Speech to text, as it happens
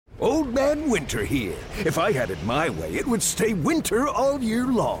Old Man Winter here. If I had it my way, it would stay winter all year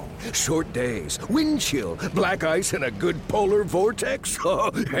long. Short days, wind chill, black ice, and a good polar vortex.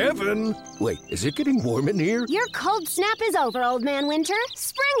 Oh, heaven! Wait, is it getting warm in here? Your cold snap is over, Old Man Winter.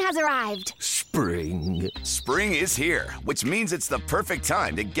 Spring has arrived. Spring. Spring is here, which means it's the perfect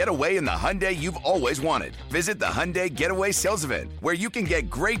time to get away in the Hyundai you've always wanted. Visit the Hyundai Getaway Sales Event, where you can get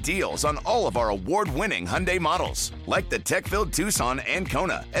great deals on all of our award-winning Hyundai models, like the tech-filled Tucson and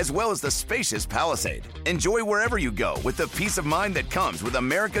Kona, as well as the spacious Palisade. Enjoy wherever you go with the peace of mind that comes with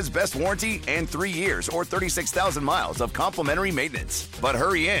America's best warranty and 3 years or 36,000 miles of complimentary maintenance. But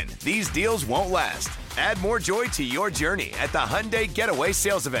hurry in, these deals won't last. Add more joy to your journey at the Hyundai Getaway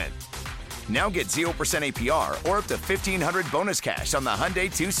Sales Event. Now get 0% APR or up to $1,500 bonus cash on the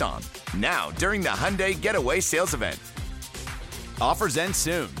Hyundai Tucson. Now, during the Hyundai Getaway Sales Event. Offers end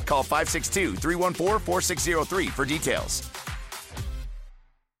soon. Call 562-314-4603 for details.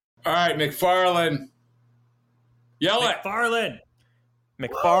 All right, McFarlane. Yell it.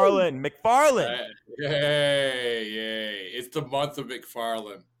 McFarlane. Yay. It's the month of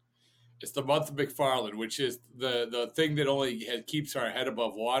McFarlane. It's the month of McFarlane, which is the thing that only keeps our head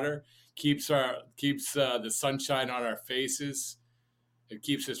above water, keeps the sunshine on our faces. It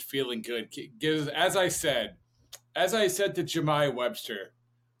keeps us feeling good. As I said to Jemiah Webster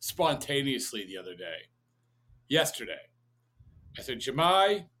spontaneously yesterday, I said,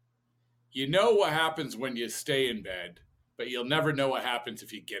 Jemiah, you know what happens when you stay in bed, but you'll never know what happens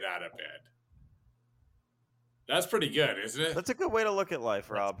if you get out of bed. That's pretty good, isn't it? That's a good way to look at life,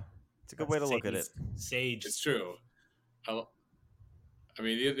 Rob. It's a good way to look at it. Sage. It's true. I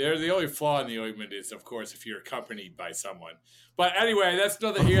mean, the only flaw in the ointment is, of course, if you're accompanied by someone. But anyway, that's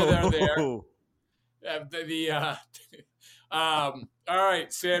neither here nor there. All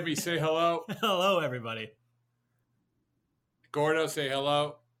right, Sammy, say hello. Hello, everybody. Gordo, say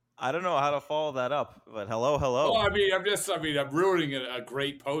hello. I don't know how to follow that up, but hello. Well, I'm ruining a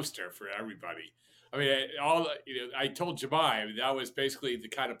great poster for everybody. I mean, I told Jemai, that was basically the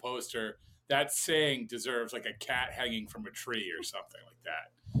kind of poster that saying deserves like a cat hanging from a tree or something like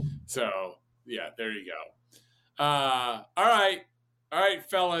that. So, yeah, there you go. All right,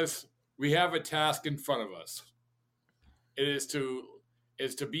 fellas, we have a task in front of us. It is to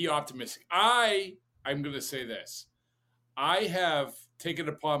be optimistic. I'm going to say this. I have taken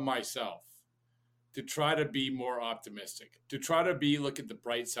upon myself to try to be more optimistic, to try to look at the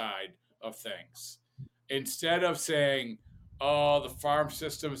bright side of things. Instead of saying, oh, the farm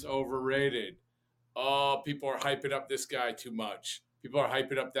system's overrated. Oh, people are hyping up this guy too much. People are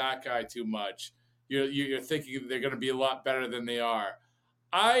hyping up that guy too much. You're thinking they're going to be a lot better than they are.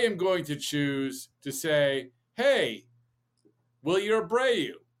 I am going to choose to say, hey, Wilyer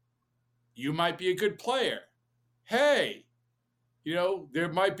Abreu, you might be a good player. Hey,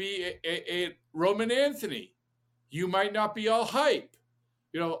 there might be a Roman Anthony. You might not be all hype.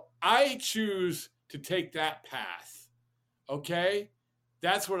 I choose to take that path. Okay?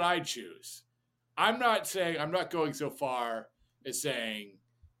 That's what I choose. I'm not going so far as saying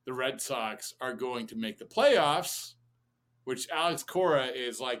the Red Sox are going to make the playoffs, which Alex Cora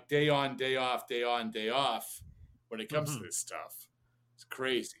is like day on, day off, day on, day off when it comes to this stuff. It's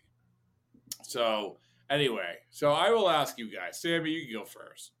crazy. So anyway, I will ask you guys. Sammy, you can go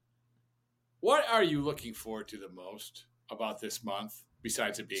first. What are you looking forward to the most about this month,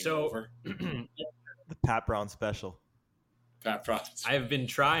 besides it being over? The Pat Brown special. Pat Brown. I have been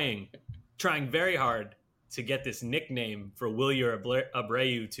trying very hard to get this nickname for Wilyer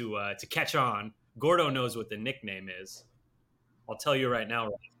Abreu to catch on. Gordo knows what the nickname is. I'll tell you right now.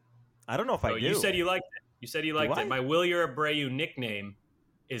 I don't know if I do. You said you liked it. You said you liked it. My Wilyer Abreu nickname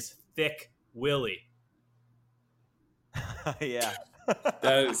is Thick Willie. Yeah.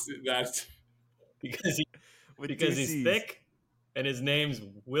 That's because he's thick and his name's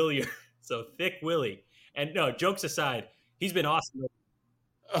Wilyer. So Thick Willie. And no, jokes aside, he's been awesome.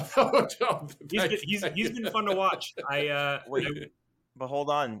 He's been fun to watch. But hold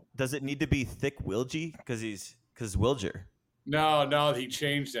on. Does it need to be Thick Wilgie? Because Wilger. No, he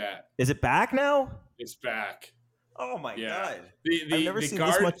changed that. Is it back now? It's back. Oh my God! I've never seen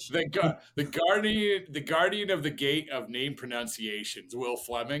this much. The guardian of the gate of name pronunciations, Will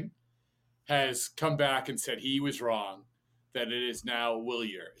Fleming, has come back and said he was wrong. That it is now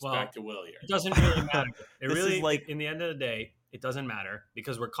Wilyer. It's back to Wilyer. It doesn't really matter. It really, in the end of the day, it doesn't matter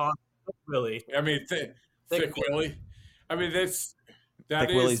because we're calling Willie. I mean, Thick Willie. I mean, Thick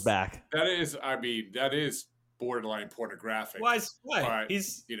Willie's back. That is borderline pornographic. Why? Right,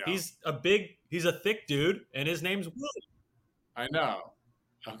 he's a thick dude, and his name's Willie. I know.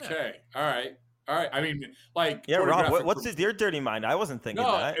 Okay. Yeah. All All right. I mean, like, Yeah, Rob, pornographic- what's your dirty mind? I wasn't thinking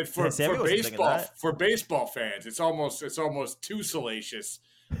no, that. for Sammy wasn't thinking that. baseball fans, it's almost too salacious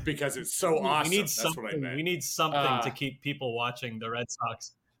because it's so awesome. We need That's something. what I meant. We need something to keep people watching the Red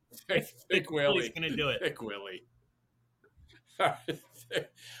Sox. Thick Willie. Willie's gonna do it. Thick Willie. Can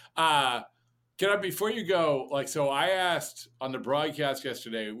I, before you go, like, so I asked on the broadcast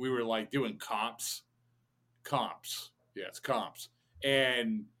yesterday, we were like doing comps. Yes, comps.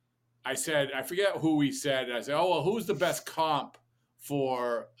 And I said, I forget who we said. And I said, oh, well, who's the best comp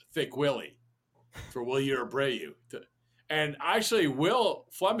for Thick Willie, for Willie Abreu? And actually, Will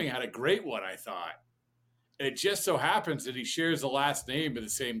Fleming had a great one, I thought. It just so happens that he shares the last name of the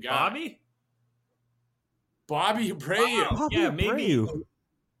same guy. Bobby Abreu. Oh, yeah, maybe.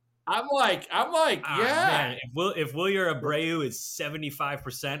 I'm like, yeah. Man, if Willie Abreu is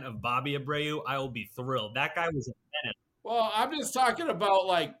 75% of Bobby Abreu, I will be thrilled. That guy was a menace. Well, I'm just talking about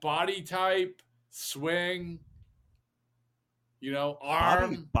like body type, swing,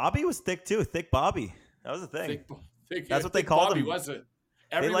 arm. Bobby was thick too. Thick Bobby. That was the thing. That's what they Thick called Bobby him. Wasn't.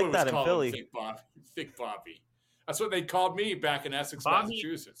 They Everyone like that was in Philly. Thick Bobby. That's what they called me back in Essex,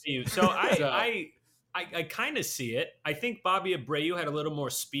 Massachusetts. So I kind of see it. I think Bobby Abreu had a little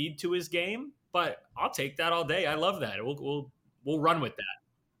more speed to his game, but I'll take that all day. I love that. We'll run with that.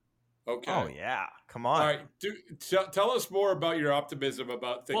 Okay. Oh yeah, come on. All right, tell us more about your optimism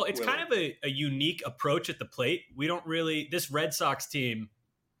about Thick Well, it's Willie. kind of a unique approach at the plate. We don't really, this Red Sox team,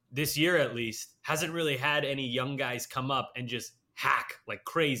 this year at least, hasn't really had any young guys come up and just hack like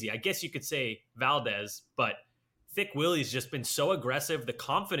crazy. I guess you could say Valdez, but Thick Willie's just been so aggressive. The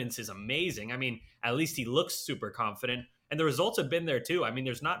confidence is amazing. I mean, at least he looks super confident, and the results have been there too. I mean,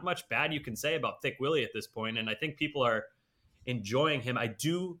 there's not much bad you can say about Thick Willie at this point, and I think people are enjoying him. I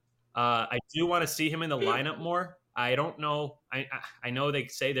do want to see him in the lineup more. I don't know. I know they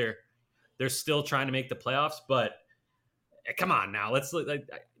say they're still trying to make the playoffs, but come on now.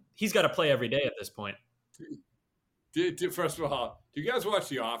 He's got to play every day at this point. First of all, do you guys watch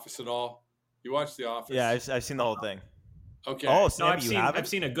The Office at all? You watch The Office? Yeah, I've seen the whole thing. Okay. Oh, No, Sammy, I've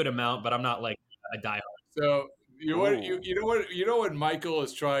seen a good amount, but I'm not like a diehard. So you know when Michael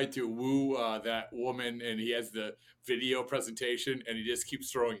is trying to woo that woman, and he has the video presentation, and he just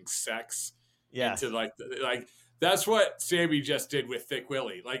keeps throwing sex into like that's what Sammy just did with Thick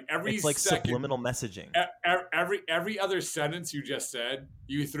Willie. Like it's like subliminal messaging. Every other sentence you just said,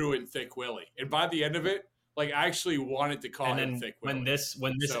 you threw in Thick Willie, and by the end of it, like I actually wanted to call him Thick Willie.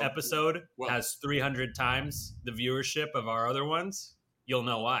 When this episode has 300 times the viewership of our other ones, you'll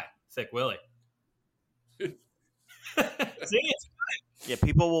know why. Thick Willie. See, it's Yeah,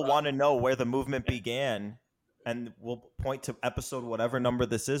 people will want to know where the movement began, and we'll point to episode whatever number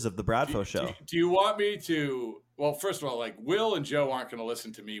this is of the Bradfo Show. Do you want me to? Well, first of all, like Will and Joe aren't going to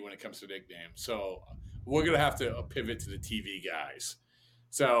listen to me when it comes to nicknames, so we're going to have to pivot to the TV guys.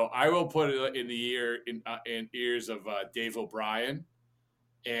 So I will put it in the ears of Dave O'Brien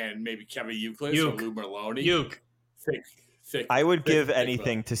and maybe Kevin Euclid or Lou Merlone. Thick. I would give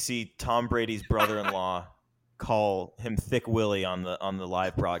anything to see Tom Brady's brother-in-law call him Thick Willie on the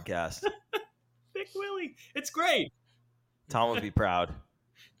live broadcast. Thick Willie. It's great. Tom would be proud.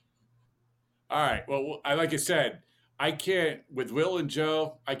 All right. Well, like I said, I can't with Will and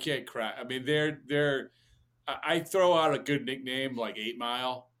Joe. I can't crack. I mean, they're. I throw out a good nickname like 8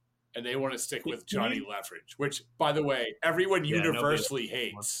 Mile, and they want to stick with Johnny Leverage, which, by the way, everyone universally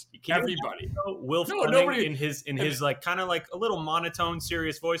hates. Everybody. Will Fleming in his like kind of like a little monotone,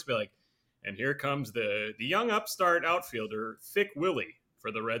 serious voice, be like, "And here comes the young upstart outfielder, Thick Willie,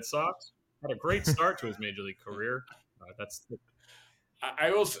 for the Red Sox. Had a great start to his major league career." I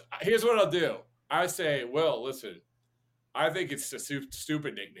will. Here's what I'll do. I say, Will, listen, I think it's a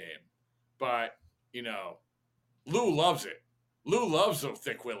stupid nickname, but Lou loves it. Lou loves the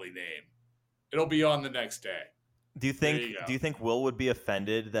Thick Willie name. It'll be on the next day. Do you think Will would be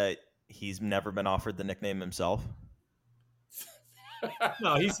offended that he's never been offered the nickname himself?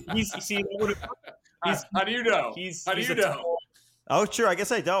 No, he's how do you know? How do you know? Oh, sure. I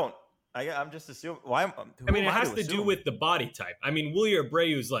guess I don't. I'm just assuming. It has to do with the body type. I mean, Willie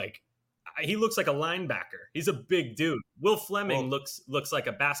Abreu's he looks like a linebacker. He's a big dude. Will Fleming looks like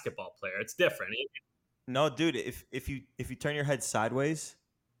a basketball player. It's different. No, dude. If you turn your head sideways,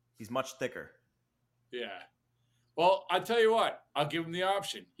 he's much thicker. Yeah. Well, I'll tell you what. I'll give him the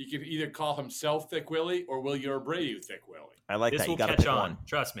option. He can either call himself Thick Willie or Willie Abreu Thick Willie. I like this that. You will got to catch pick on. one.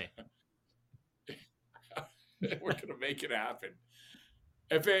 Trust me. We're gonna make it happen.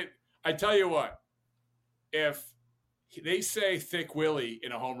 I tell you what. If they say Thick Willie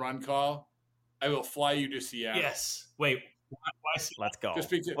in a home run call, I will fly you to Seattle. Yes. Wait. Why Let's go. Just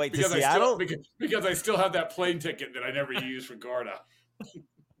because, Wait, to because Seattle? because I still have that plane ticket that I never used for Gorda.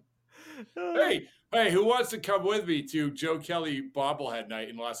 Hey, who wants to come with me to Joe Kelly bobblehead night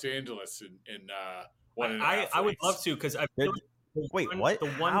in Los Angeles in 1.5 I would weeks? love to, because I feel Wait, what? The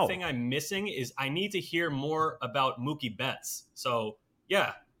one How? thing I'm missing is I need to hear more about Mookie Betts. So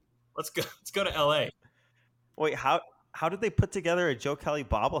yeah, let's go to LA. Wait, how did they put together a Joe Kelly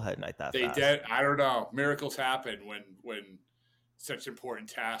bobblehead night that They fast? did. I don't know. Miracles happen when such important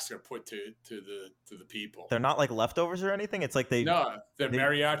tasks are put to the people. They're not like leftovers or anything. It's like they're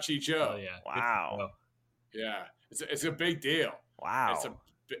Mariachi Joe. Oh yeah, Wow. Yeah, it's a big deal. Wow.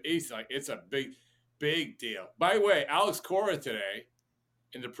 It's a big deal. By the way, Alex Cora today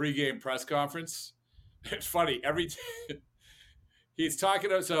in the pregame press conference. It's funny. He's talking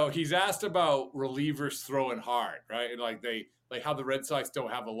about, so he's asked about relievers throwing hard, right? And like how the Red Sox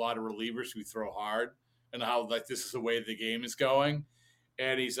don't have a lot of relievers who throw hard, and how like this is the way the game is going.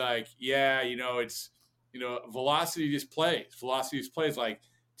 And he's like, yeah, it's velocity just plays. Velocity just plays. Like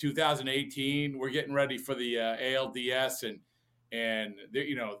 2018, we're getting ready for the ALDS, and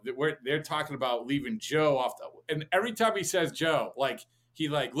they're talking about leaving Joe off the. And every time he says Joe, like he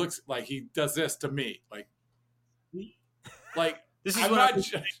like looks like he does this to me, like. This is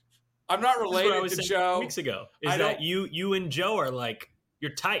I'm not related to Joe. Weeks ago, is that you and Joe are like,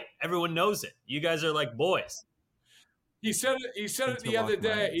 you're tight. Everyone knows it. You guys are like boys. He said it the other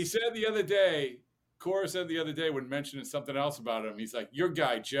day. He said the other day. Cora said the other day when mentioning something else about him. He's like, your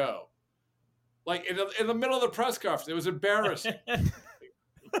guy Joe. Like in the middle of the press conference, it was embarrassing.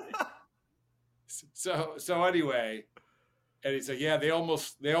 So anyway, and he's like, yeah, they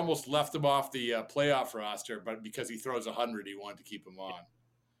almost left him off the playoff roster, but because he throws 100, he wanted to keep him on.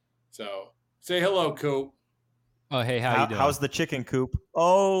 So say hello, Coop. Oh, hey, how you doing? How's the chicken coop?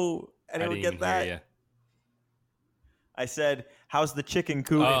 Oh, anyone didn't get even that? hear ya. I said, how's the chicken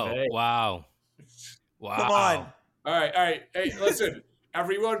coop? Oh, Hey. wow. Come on. All right. Hey, listen,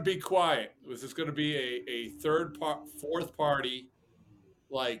 everyone be quiet. This is going to be a fourth party.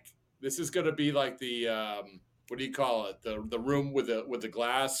 Like, this is going to be like the, what do you call it? The room with the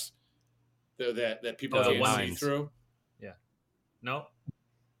glass that people can't see through. Yeah. No.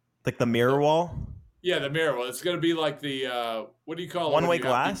 Like the mirror wall? Yeah, the mirror wall. It's going to be like the, what do you call it? One-way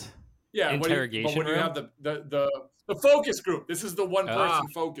glass? Yeah. Interrogation when you room? have the focus group. This is the one-person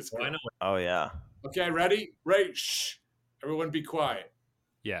focus group. Oh, yeah. Okay, ready? Ready? Shh. Everyone be quiet.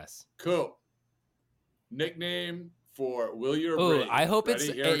 Yes. Cool. Nickname for Will Your Oh, Ring. I hope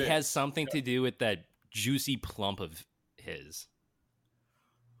Ready? Here it has something to do with that juicy plump of his.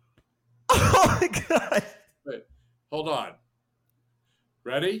 Oh, my God. Wait, hold on.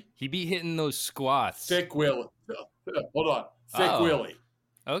 Ready? He be hitting those squats. Thick Willie. Hold on. Thick Willie.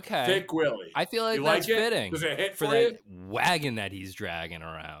 Okay. Thick Willie. I feel like You that's like it? fitting. Does it hit for for that you? wagon that he's dragging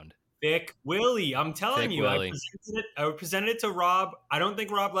around? Thick Willie. I'm telling Thick you, Willie. I presented it to Rob. I don't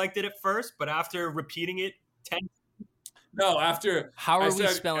think Rob liked it at first, but after repeating it 10 No, after. How I are we said,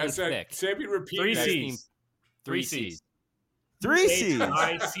 spelling I said, thick? Sammy repeat 3 that. C's. 3 C's. 3 C's.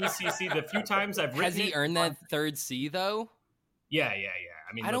 I-C-C-C. The few times I've written Has he it, earned that third C, though? Yeah.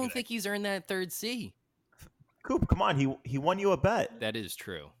 I mean, I look don't at think he's earned that third C. Coop, come on. He won you a bet. That is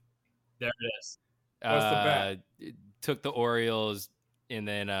true. There it is. What's the bet? It took the Orioles, and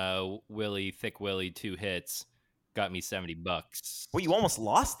then Thick Willie, 2 hits, got me $70. Wait, you almost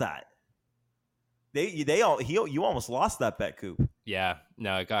lost that. You almost lost that bet, Coop. Yeah,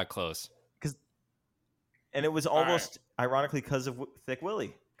 no, it got close. And it was almost ironically because of Thick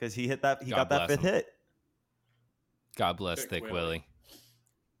Willie, because he hit that. He God got that bless fifth him. hit. God bless Thick Thick Willie. Willie.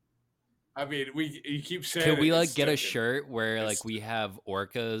 I mean, you keep saying. Could we it, like it's get a sticking. shirt where It's- like we have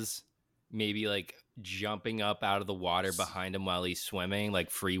orcas maybe like jumping up out of the water behind him while he's swimming,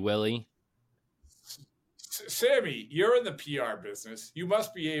 like Free Willy? Sammy, you're in the PR business. You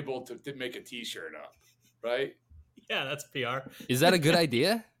must be able to make a T-shirt up, right? Yeah, that's PR. Is that a good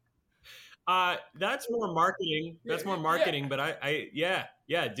idea? That's more marketing. That's more marketing. But yeah,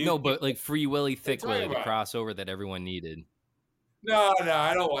 dude. No, but like Free Willy, Thick talking Willy, the about? crossover that everyone needed. No,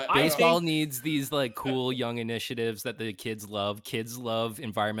 I don't want. Baseball needs these like cool young initiatives that the kids love. Kids love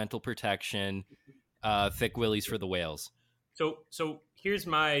environmental protection. Thick Willies for the whales. So here's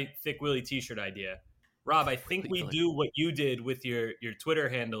my Thick Willie T-shirt idea, Rob. I think we do what you did with your Twitter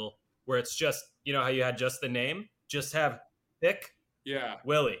handle, where it's just how you had just the name, just have Thick Yeah,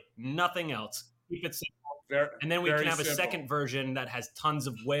 Willie, nothing else. Keep it simple, and then we can have a second version that has tons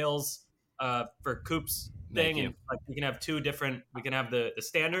of whales for Coop's thing, and like we can have 2 different. We can have the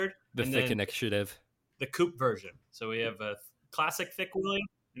standard, The and Thick then initiative. the Coop version. So we have a classic Thick Willie,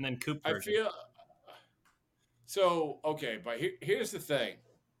 and then Coop version. I feel. So okay, but here's the thing.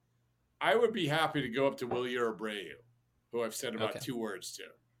 I would be happy to go up to Willie Abreu, who I've said about 2 words to,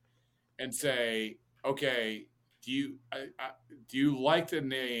 and say, okay, do you like the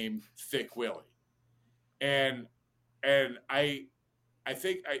name Thick Willie? And I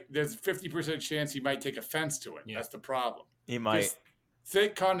think there's a 50% chance he might take offense to it. Yeah. That's the problem. He might.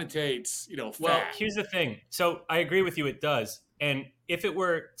 Thick connotates, fat. Well, here's the thing. So I agree with you. It does. And if it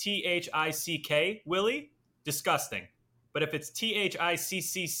were THICK Willie, disgusting. But if it's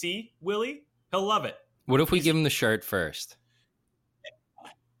THICCC Willie, he'll love it. What if we give him the shirt first?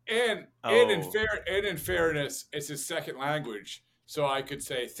 And in fairness, it's his second language, so I could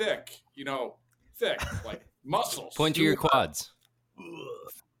say thick. Thick like muscles. Point to your quads.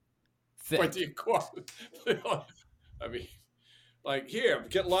 Thick. Point to your quads. I mean, like here,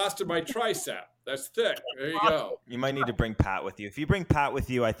 get lost in my tricep. That's thick. There you go. You might need to bring Pat with you. If you bring Pat with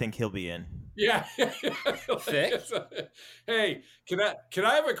you, I think he'll be in. Yeah. Thick? Hey, can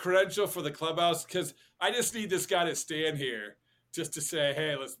I have a credential for the clubhouse? Because I just need this guy to stand here just to say,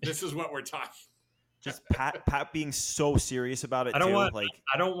 hey, this is what we're talking. Just Pat being so serious about it. I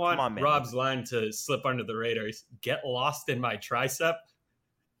don't want Rob's line to slip under the radar. Get lost in my tricep.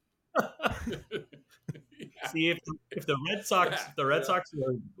 See if the Red Sox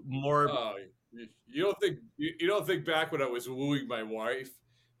were more. Oh, you don't think back when I was wooing my wife,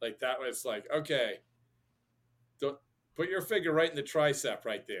 like that was like, okay, don't put your finger right in the tricep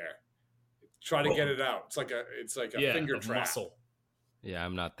right there. Try to get it out. It's like a finger trap. Muscle. Yeah,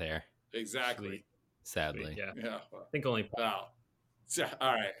 I'm not there. Exactly. Sweet. Sadly. Yeah. I think only. Wow. So,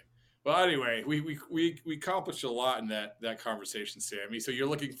 all right. Well, anyway, we accomplished a lot in that conversation, Sammy. So you're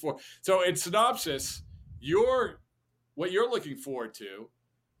looking for. So in synopsis, what you're looking forward to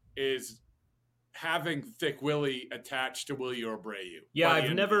is having Thick Willie attached to Willie Abreu. Yeah,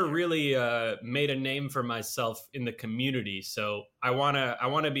 I've never really made a name for myself in the community, so I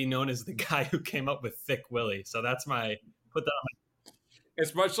wanna be known as the guy who came up with Thick Willie. So that's put that on my.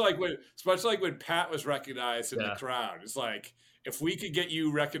 It's much like when Pat was recognized in the crowd. It's like, if we could get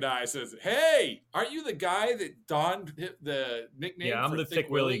you recognized as, hey, aren't you the guy that donned the nickname? Yeah, I'm the Thick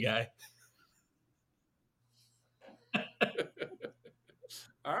Willie guy.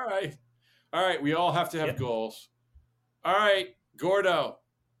 All right. We all have to have goals. All right, Gordo,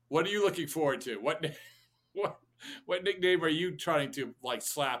 what are you looking forward to? What nickname are you trying to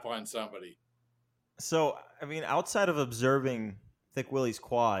slap on somebody? So, I mean, outside of observing Thick Willie's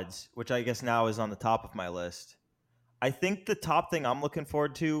quads, which I guess now is on the top of my list, I think the top thing I'm looking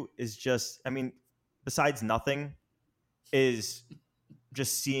forward to is just, I mean, besides nothing, is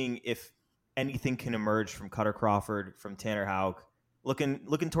just seeing if anything can emerge from Cutter Crawford, from Tanner Houck,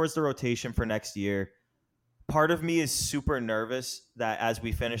 looking towards the rotation for next year. Part of me is super nervous that as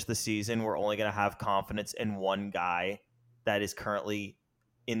we finish the season, we're only going to have confidence in one guy that is currently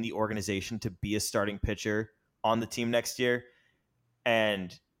in the organization to be a starting pitcher on the team next year.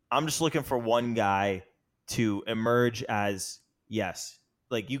 And I'm just looking for one guy to emerge as, yes,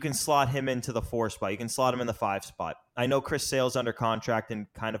 like you can slot him into the 4 spot. You can slot him in the 5 spot. I know Chris Sale's under contract and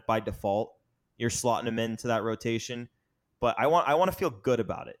kind of by default, you're slotting him into that rotation. But I want to feel good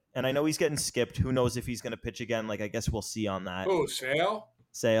about it. And I know he's getting skipped. Who knows if he's going to pitch again? I guess we'll see on that. Oh, Sale?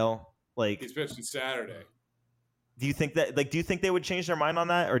 He's pitching Saturday. Do you think they would change their mind on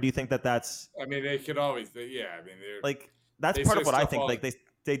that? Or do you think that's... I mean, they could always... Yeah, I mean, that's part of what I think.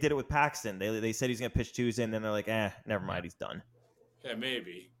 They did it with Paxton. They said he's going to pitch Tuesday, and then they're like, never mind, he's done. Yeah,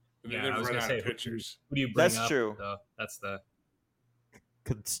 maybe. I was going to say, pitchers. Who do you bring up? That's true. Though? That's the...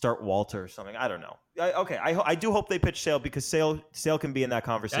 Could start Walter or something. I don't know. I do hope they pitch Sale because Sale can be in that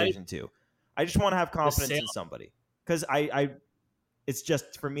conversation too. I just want to have confidence in somebody because it's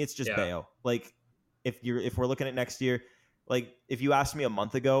just for me. It's just Bayo. If we're looking at next year, if you asked me a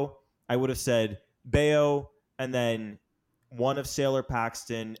month ago, I would have said Bayo and then one of Sale or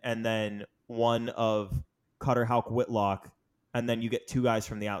Paxton and then one of Cutter, Houck, Whitlock, and then you get 2 guys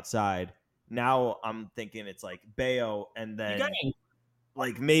from the outside. Now I'm thinking it's Bayo and then.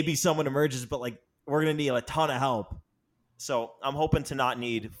 Maybe someone emerges, but we're going to need a ton of help. So I'm hoping to not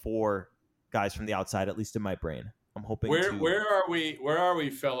need 4 guys from the outside, at least in my brain. I'm hoping Where are we,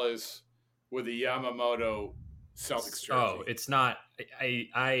 fellas, with the Yamamoto Celtics jersey? Oh, it's not.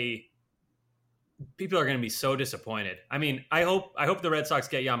 People are going to be so disappointed. I mean, I hope the Red Sox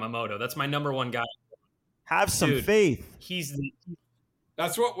get Yamamoto. That's my number 1 guy. Have some faith.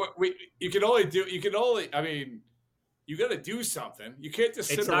 That's what you can only do. I mean, you got to do something. You can't just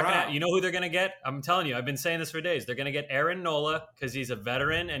sit around. You know who they're going to get? I'm telling you, I've been saying this for days. They're going to get Aaron Nola because he's a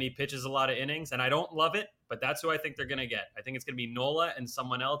veteran and he pitches a lot of innings. And I don't love it, but that's who I think they're going to get. I think it's going to be Nola and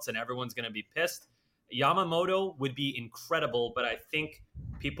someone else, and everyone's going to be pissed. Yamamoto would be incredible, but I think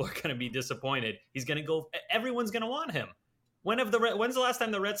people are going to be disappointed. He's going to go. Everyone's going to want him. When's the last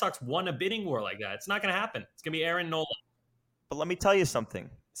time the Red Sox won a bidding war like that? It's not going to happen. It's going to be Aaron Nola. But let me tell you something,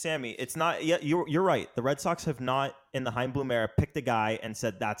 Sammy. It's not. Yeah, you're right. The Red Sox have not, in the Heimblum era, picked a guy and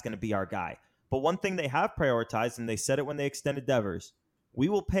said that's going to be our guy. But one thing they have prioritized, and they said it when they extended Devers, we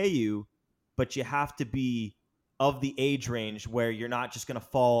will pay you, but you have to be of the age range where you're not just going to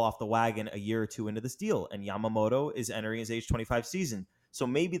fall off the wagon a year or two into this deal. And Yamamoto is entering his age 25 season. So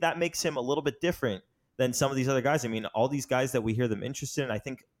maybe that makes him a little bit different than some of these other guys. I mean, all these guys that we hear them interested in, I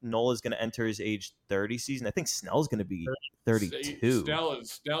think Nola is going to enter his age 30 season. I think Snell's going to be 32.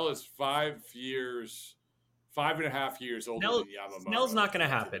 Snell is 5 years, 5.5 years older than Yamamoto. Snell's not going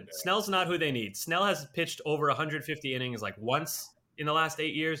to happen. Snell's not who they need. Snell has pitched over 150 innings like once in the last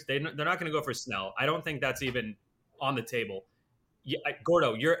 8 years. They're not going to go for Snell. I don't think that's even on the table. Yeah,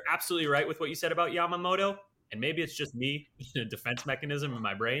 Gordo, you're absolutely right with what you said about Yamamoto, and maybe it's just me, a defense mechanism in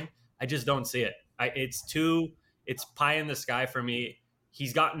my brain. I just don't see it. It's pie in the sky for me.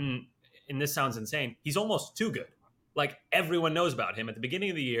 He's gotten, and this sounds insane, he's almost too good. Like, everyone knows about him. At the beginning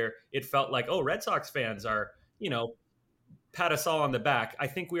of the year, it felt like, oh, Red Sox fans are, pat us all on the back. I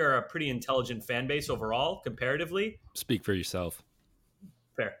think we are a pretty intelligent fan base overall, comparatively. Speak for yourself.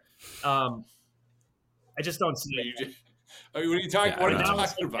 Fair. I just don't see it. What are you talking about?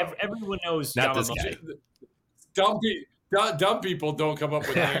 Everyone knows. Not this guy. Dumb people don't come up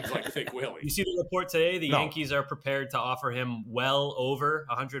with names like Thick Willie. You see the report today? The Yankees are prepared to offer him well over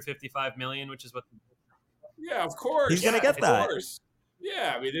 $155 million, which is what. Yeah, of course. He's going to get that.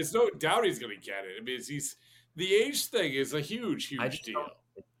 Yeah, I mean, there's no doubt he's going to get it. I mean, the age thing is a huge deal.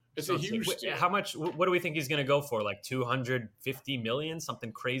 It's a huge deal. How much? What do we think he's going to go for? Like $250 million,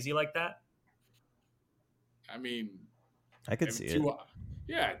 something crazy like that? I mean, I could see it.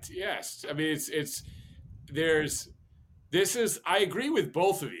 Yeah, yes. I mean, I agree with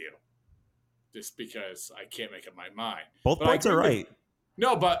both of you, just because I can't make up my mind. Both points are right.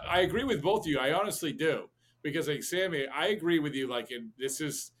 But I agree with both of you. I honestly do. Because, like, Sammy, I agree with you. Like, this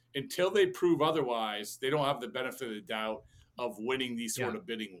is, until they prove otherwise, they don't have the benefit of the doubt of winning these sort of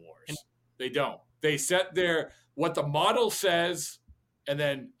bidding wars. They don't. They set what the model says, and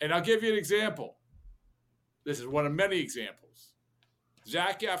I'll give you an example. This is one of many examples.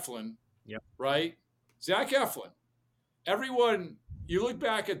 Zach Eflin, right? Zach Eflin. Everyone, you look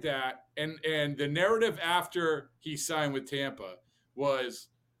back at that, and the narrative after he signed with Tampa was,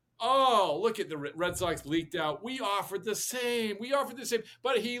 oh, look at the Red Sox leaked out. We offered the same,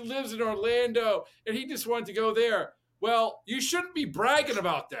 but he lives in Orlando, and he just wanted to go there. Well, you shouldn't be bragging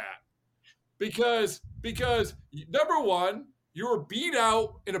about that because number one, you were beat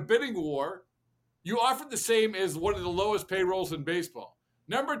out in a bidding war. You offered the same as one of the lowest payrolls in baseball.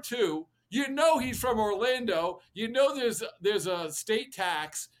 Number two, he's from Orlando. There's a state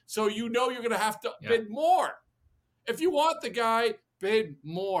tax, so you're going to have to bid more. If you want the guy, bid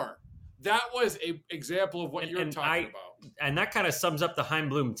more. That was an example of what you're talking about. And that kind of sums up the Chaim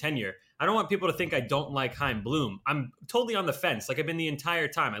Bloom tenure. I don't want people to think I don't like Chaim Bloom. I'm totally on the fence. Like I've been the entire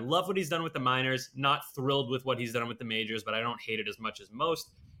time. I love what he's done with the minors. Not thrilled with what he's done with the majors, but I don't hate it as much as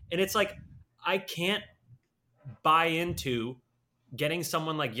most. And it's like, I can't buy into getting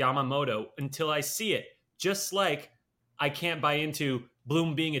someone like Yamamoto until I see it. Just like I can't buy into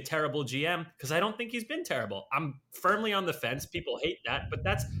Bloom being a terrible GM because I don't think he's been terrible. I'm firmly on the fence. People hate that, but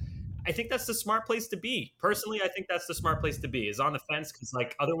I think that's the smart place to be. Personally, I think that's the smart place to be, is on the fence, because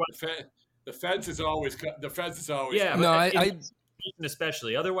like otherwise the fence is always yeah. No, I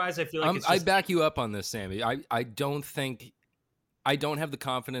especially otherwise I feel like it's I back you up on this, Sammy. I don't have the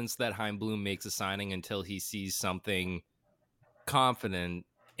confidence that Chaim Bloom makes a signing until he sees something confident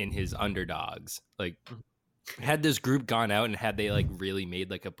in his underdogs. Like, had this group gone out and had they like really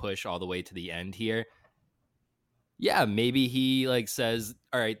made like a push all the way to the end here, yeah, maybe he like says,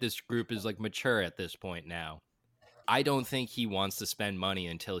 all right, this group is like mature at this point now. I don't think he wants to spend money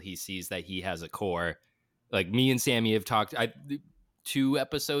until he sees that he has a core. Like me and Sammy have talked 2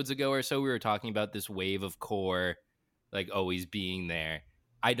 episodes ago or so, we were talking about this wave of core like always being there.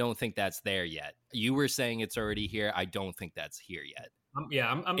 I don't think that's there yet. You were saying it's already here. I don't think that's here yet.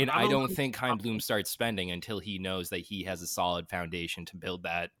 I don't think Chaim Bloom starts spending until he knows that he has a solid foundation to build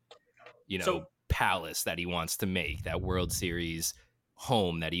that, palace that he wants to make, that World Series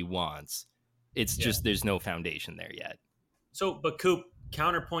home that he wants. It's just there's no foundation there yet. So, but Coop,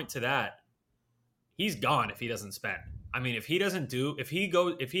 counterpoint to that, he's gone if he doesn't spend. I mean, if he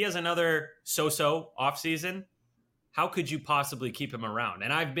has another so-so offseason, how could you possibly keep him around?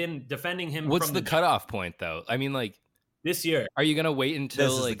 And I've been defending him. What's the cutoff point, though? I mean, like, This year. Are you gonna wait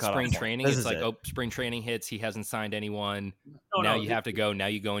until like spring point. training? This It's like, it. oh, spring training hits. He hasn't signed anyone. No, now no, you have to go. Now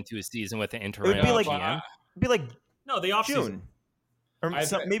you go into a season with an interim It would be like GM. it'd be like no, the offseason. June, or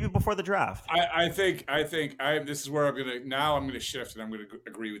maybe before the draft. I think this is where I'm gonna shift, and I'm gonna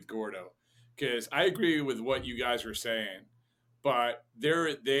agree with Gordo, because I agree with what you guys were saying, but I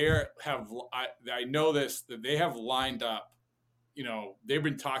know this, that they have lined up. You know, they've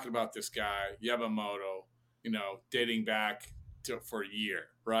been talking about this guy Yamamoto, dating back for a year,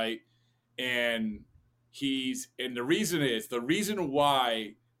 right? And the reason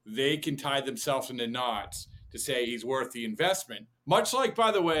why they can tie themselves into knots to say he's worth the investment, much like,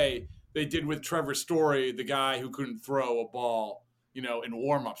 by the way, they did with Trevor Story, the guy who couldn't throw a ball, in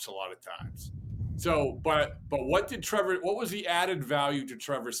warmups a lot of times. So, but what was the added value to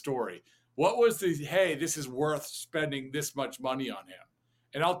Trevor Story? What was hey, this is worth spending this much money on him?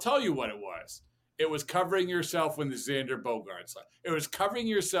 And I'll tell you what it was. It was covering yourself when the Xander Bogaerts. It was covering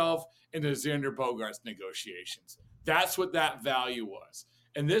yourself in the Xander Bogaerts negotiations. That's what that value was.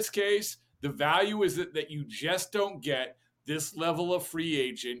 In this case, the value is that you just don't get this level of free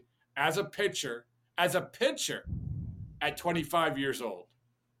agent as a pitcher at 25 years old,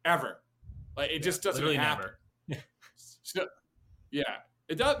 ever. Like, it just doesn't happen. Never. So, yeah,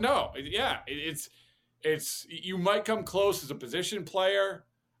 it does. No, yeah, it's you might come close as a position player.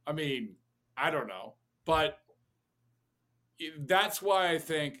 I mean, I don't know, but that's why I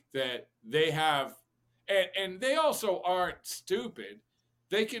think that they have, and they also aren't stupid.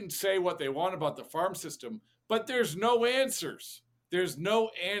 They can say what they want about the farm system, but there's no answers. There's no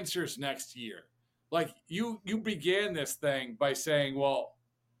answers next year. Like, you began this thing by saying, well,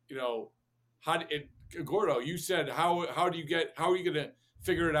 Gordo, you said, how are you going to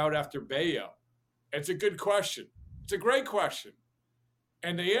figure it out after Bayo? It's a good question. It's a great question.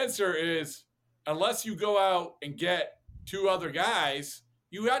 And the answer is, unless you go out and get two other guys,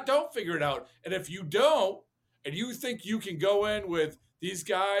 you don't figure it out. And if you don't, and you think you can go in with these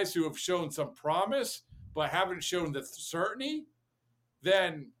guys who have shown some promise but haven't shown the certainty,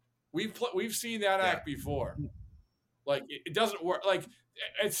 then we've seen that act before. Like, it doesn't work. Like,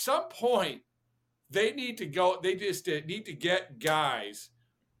 at some point, they need to go. They just need to get guys,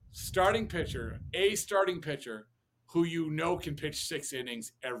 starting pitcher who can pitch 6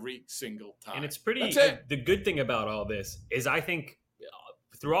 innings every single time. And it's pretty. That's it. The good thing about all this is, I think,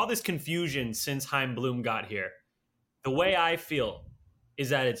 through all this confusion since Chaim Bloom got here, the way I feel is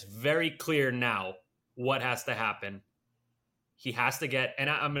that it's very clear now what has to happen. He has to get, and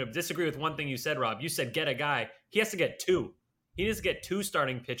I'm going to disagree with one thing you said, Rob. You said get a guy. He has to get 2. He needs to get 2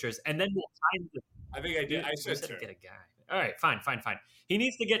 starting pitchers, and then we'll time the. I think I did. I said 2. Get a guy. All right, fine. He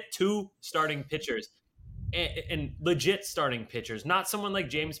needs to get 2 starting pitchers, and legit starting pitchers, not someone like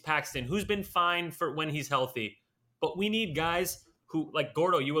James Paxton, who's been fine for when he's healthy. But we need guys who, like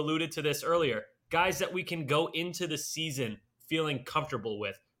Gordo, you alluded to this earlier, guys that we can go into the season feeling comfortable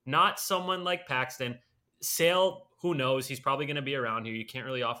with. Not someone like Paxton. Sale, who knows? He's probably going to be around here. You can't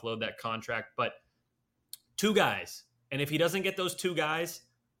really offload that contract, but 2 guys. And if he doesn't get those 2 guys,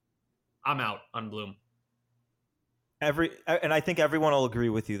 I'm out on Bloom. And I think everyone will agree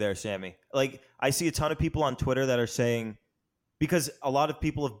with you there, Sammy. Like, I see a ton of people on Twitter that are saying, because a lot of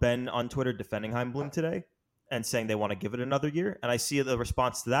people have been on Twitter defending Chaim Bloom today and saying they want to give it another year. And I see the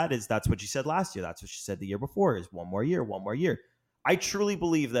response to that is, that's what you said last year. That's what you said the year before, is one more year. I truly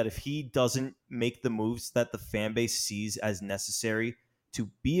believe that if he doesn't make the moves that the fan base sees as necessary to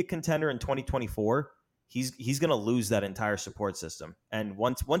be a contender in 2024, he's going to lose that entire support system. And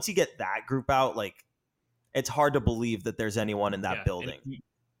once you get that group out, like, it's hard to believe that there's anyone in that building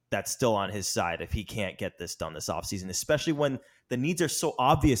that's still on his side if he can't get this done this offseason, especially when the needs are so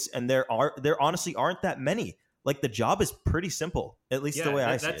obvious and there honestly aren't that many. Like, the job is pretty simple, at least the way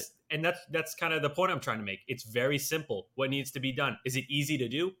I see it. And that's kind of the point I'm trying to make. It's very simple. What needs to be done? Is it easy to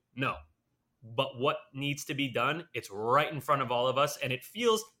do? No. But what needs to be done, it's right in front of all of us. And it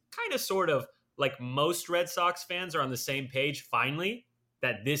feels kind of sort of like most Red Sox fans are on the same page finally,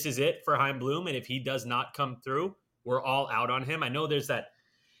 that this is it for Chaim Bloom. And if he does not come through, we're all out on him. I know there's that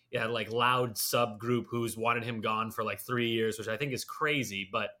like loud subgroup who's wanted him gone for like 3 years, which I think is crazy,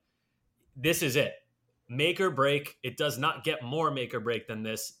 but this is it. Make or break. It does not get more make or break than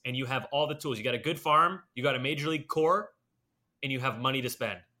this. And you have all the tools. You got a good farm, you got a major league core, and you have money to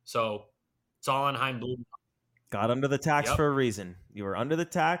spend. So it's all on Chaim Bloom. Got under the tax for a reason. You were under the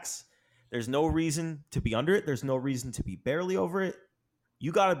tax. There's no reason to be under it. There's no reason to be barely over it.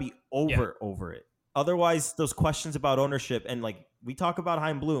 You got to be over it. Otherwise, those questions about ownership, and like we talk about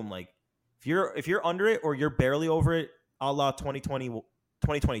Chaim Bloom, like if you're under it or you're barely over it, a la 2020,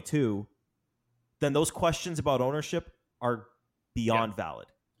 2022, then those questions about ownership are beyond valid.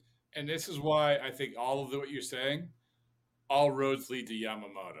 And this is why I think all of what you're saying, all roads lead to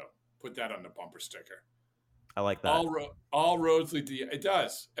Yamamoto. Put that on the bumper sticker. I like that. All roads lead to it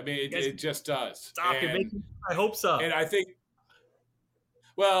does. I mean, it just does. Stop, you're making my hopes up. And I think,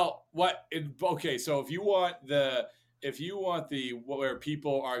 well, okay, so if you want the where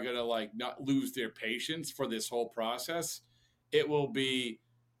people are gonna like not lose their patience for this whole process, so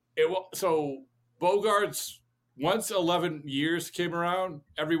Bogarts, once 11 years came around,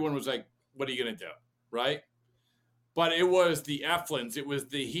 everyone was like, what are you gonna do? Right? But it was the Eflins, it was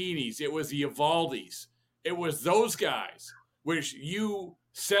the Heaney's, it was the Evaldis, it was those guys which you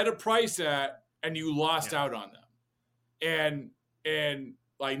set a price at and you lost out on them. And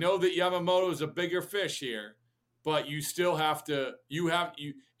I know that Yamamoto is a bigger fish here, but you still have to,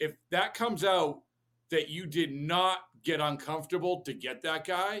 if that comes out that you did not get uncomfortable to get that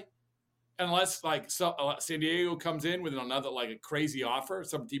guy, unless like San Diego comes in with another like a crazy offer,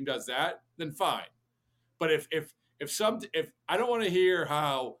 some team does that, then fine. But if I don't want to hear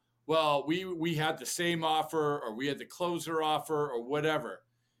how, well, we had the same offer or we had the closer offer or whatever.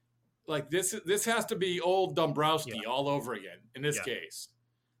 Like this has to be old Dombrowski all over again in this case.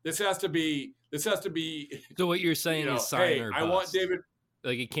 This has to be. So what you're saying is sign or bust. I want David.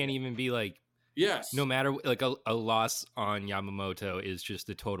 Like it can't even be like. Yes. No matter like a loss on Yamamoto is just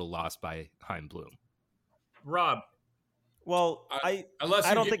a total loss by Chaim Bloom. Rob. Well, I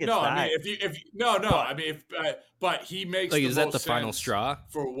don't think it's that. I mean, but he makes like, the is that most the final sense straw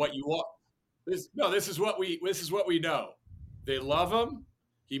for what you want? This is what we know. They love him.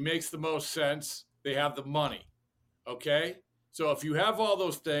 He makes the most sense. They have the money. Okay, so if you have all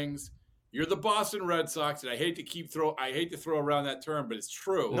those things, you're the Boston Red Sox, and I hate to throw around that term, but it's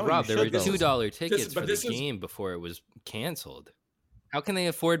true. Well, Rob, there were $2 tickets for the game before it was canceled. How can they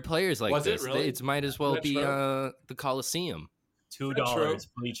afford players like this? Really? It might as well be the Coliseum. $2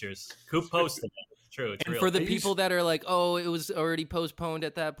 bleachers. Coop posted it. It's true. It's and real. for the people that are like, oh, it was already postponed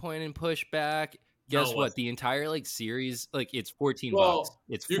at that point and pushed back. Guess what? The entire series, it's $14.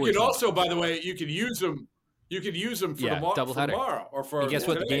 It's $14. You can also, by the way, you can use them. You can use them for tomorrow or for. And guess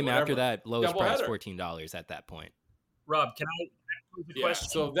what? The game after that, lowest price, $14 at that point. Rob, can I pose a question?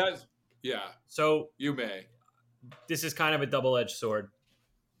 So that's So you may. This is kind of a double-edged sword,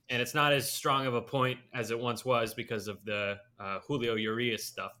 and it's not as strong of a point as it once was because of the Julio Urias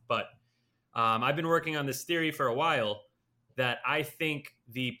stuff. But I've been working on this theory for a while that I think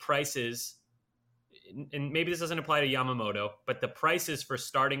the prices, and maybe this doesn't apply to Yamamoto, but the prices for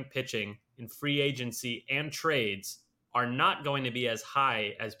starting pitching in free agency and trades are not going to be as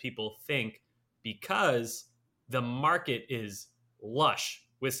high as people think because the market is lush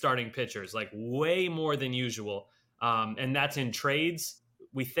with starting pitchers, like way more than usual. And that's in trades,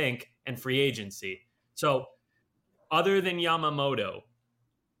 we think, and free agency. So other than Yamamoto,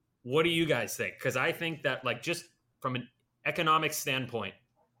 what do you guys think? Because I think that just from an economic standpoint,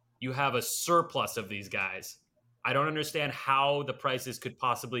 you have a surplus of these guys. I don't understand how the prices could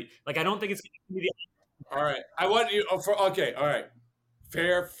possibly I don't think it's going to be all right. I want you okay. All right.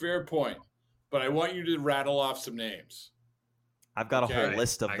 Fair point. But I want you to rattle off some names. I've got a whole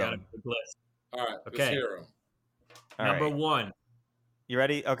list of them. Got a big list. All right. Okay. Let's hear them. Number one. You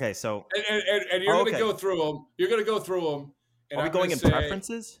ready? Okay. So and you're going to go through them. You're going to go through them. And are we going in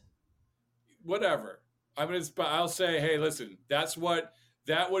preferences? Whatever. I'll say, hey, listen.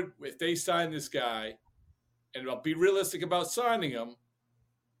 If they sign this guy, and I'll be realistic about signing him,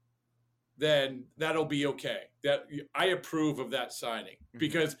 then that'll be okay. That I approve of that signing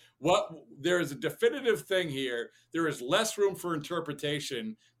because there is a definitive thing here. There is less room for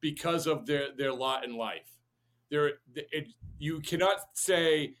interpretation because of their lot in life. You cannot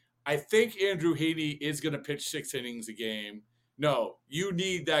say, I think Andrew Heaney is going to pitch 6 innings a game. No, you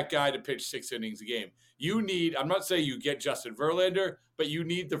need that guy to pitch 6 innings a game. I'm not saying you get Justin Verlander, but you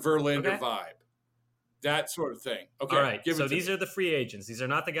need the Verlander vibe. That sort of thing. Okay. All right. So these are the free agents. These are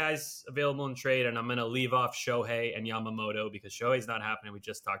not the guys available in trade. And I'm going to leave off Shohei and Yamamoto because Shohei's not happening. We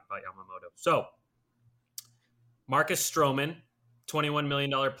just talked about Yamamoto. So Marcus Stroman, $21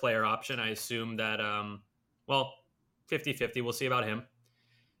 million player option. I assume that, 50-50. We'll see about him.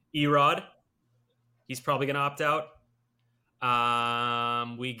 Erod, he's probably going to opt out.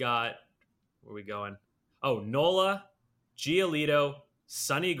 We got, where are we going? Oh, Nola, Giolito,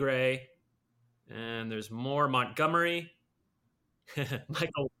 Sonny Gray, and there's more. Montgomery,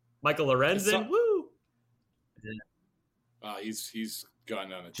 Michael Lorenzen. Woo! He's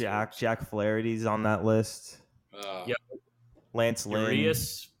gone on it. Jack Flaherty's on that list. Yep. Lance Lynn.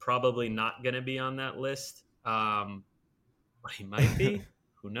 Urias probably not going to be on that list. But he might be.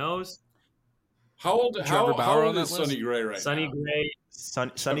 Who knows? Trevor Bauer on is that list? Sonny Gray Sonny now? Gray.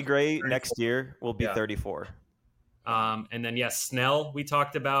 Sonny Gray next year will be 34. And then, Snell, we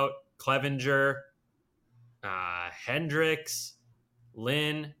talked about, Clevenger, Hendricks,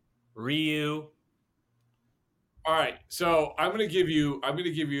 Lynn, Ryu. All right, so I'm gonna give you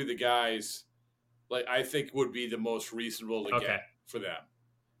the guys like I think would be the most reasonable to get for them,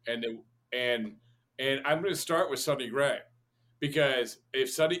 and I'm gonna start with Sonny Gray because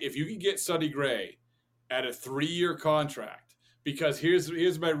if you can get Sonny Gray at a 3-year contract, because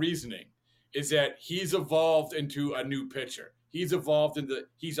here's my reasoning is that he's evolved into a new pitcher. He's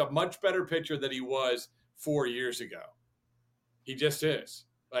a much better pitcher than he was 4 years ago. He just is.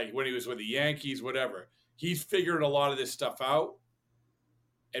 Like when he was with the Yankees, whatever. He's figured a lot of this stuff out.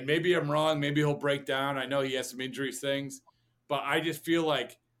 And maybe I'm wrong. Maybe he'll break down. I know he has some injury things. But I just feel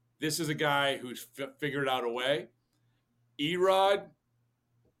like this is a guy who's figured out a way. Erod,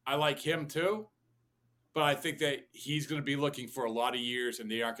 I like him too. But I think that he's going to be looking for a lot of years,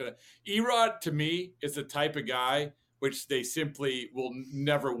 and they aren't going to. Erod, to me, is the type of guy which they simply will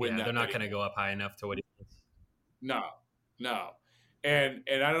never win. They're not going to go up high enough to what he is. No. And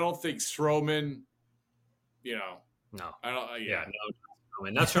I don't think Stroman, No. I don't. Yeah. No.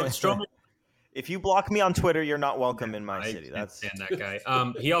 And that's Stroman. If you block me on Twitter, you're not welcome in my city. That's that guy.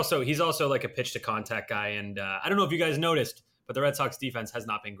 He's also like a pitch to contact guy, and I don't know if you guys noticed, but the Red Sox defense has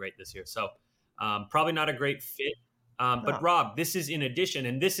not been great this year, so probably not a great fit. But Rob, this is in addition,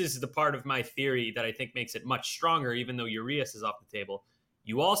 and this is the part of my theory that I think makes it much stronger, even though Urias is off the table.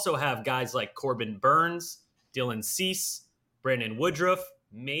 You also have guys like Corbin Burns, Dylan Cease, Brandon Woodruff,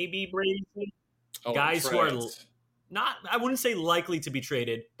 maybe Brady, guys who are not, I wouldn't say likely to be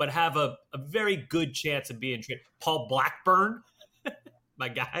traded, but have a very good chance of being traded. Paul Blackburn, my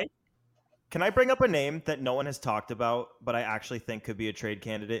guy. Can I bring up a name that no one has talked about, but I actually think could be a trade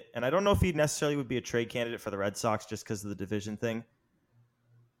candidate? And I don't know if he necessarily would be a trade candidate for the Red Sox just because of the division thing.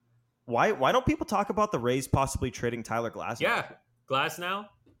 Why don't people talk about the Rays possibly trading Tyler Glasnow? Yeah, Glasnow.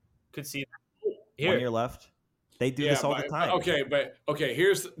 Could see that. Here. 1 year left. They do this all the time.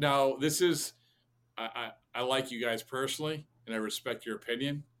 This is, I like you guys personally, and I respect your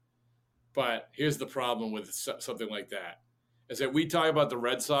opinion. But here's the problem with something like that, is that we talk about the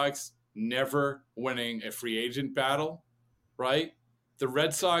Red Sox never winning a free agent battle, right? The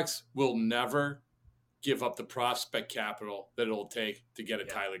Red Sox will never give up the prospect capital that it'll take to get a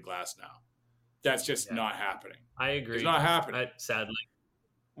Tyler Glasnow. That's just not happening. I agree. It's not happening. Sadly.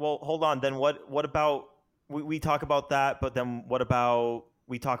 Well, hold on. Then what about we talk about that, but then what about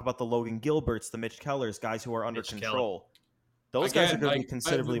we talk about the Logan Gilberts, the Mitch Kellers, guys who are under control? Those guys are going to be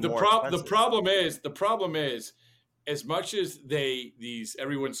considerably more expensive. The problem is, as much as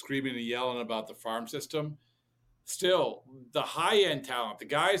everyone's screaming and yelling about the farm system, still the high end talent, the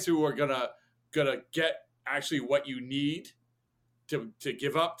guys who are gonna get actually what you need to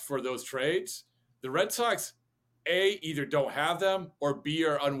give up for those trades, the Red Sox either don't have them or B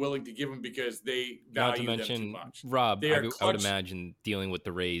are unwilling to give them because they value them too much. Rob, I would imagine dealing with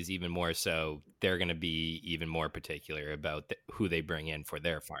the Rays even more so, they're going to be even more particular about who they bring in for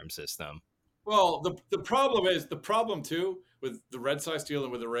their farm system. Well, the problem too with the Red Sox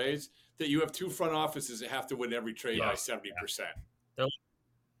dealing with the Rays, that you have two front offices that have to win every trade by 70%.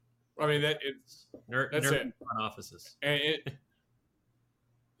 I mean that's it. Front offices.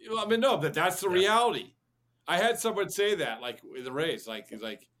 That's the reality. I had someone say that, like with the Rays, he's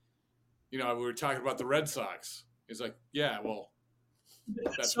like, we were talking about the Red Sox. He's like, yeah, well,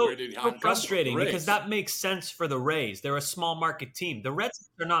 that's so frustrating because that makes sense for the Rays. They're a small market team. The Reds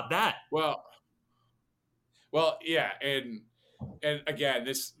are not that. Well, yeah, and again,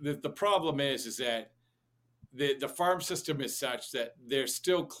 the problem is that the farm system is such that they're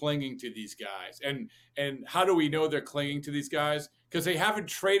still clinging to these guys, and how do we know they're clinging to these guys? Because they haven't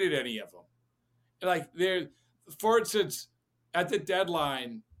traded any of them. Like for instance, at the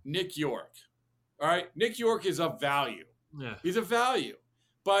deadline, Nick York. All right, Nick York is of value. Yeah, he's a value,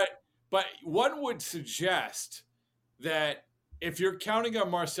 but one would suggest that if you're counting on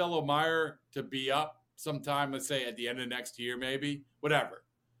Marcelo Meyer to be up sometime, let's say at the end of next year, maybe whatever,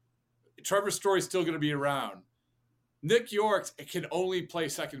 Trevor Story's still going to be around. Nick York can only play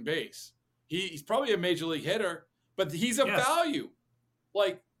second base. He's probably a major league hitter, but he's a value.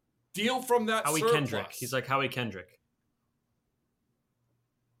 Like, deal from that Howie surplus. Kendrick. He's like Howie Kendrick.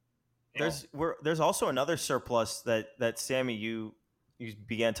 There's also another surplus that Sammy you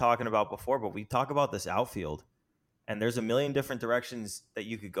began talking about before, but we talk about this outfield, and there's a million different directions that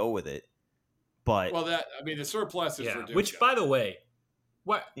you could go with it. But the surplus is ridiculous. Which, by the way,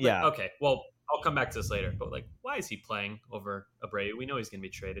 what? Yeah. Okay. Well, I'll come back to this later. But why is he playing over Abreu? We know he's going to be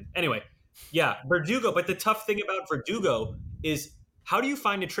traded anyway. Yeah, Verdugo. But the tough thing about Verdugo is how do you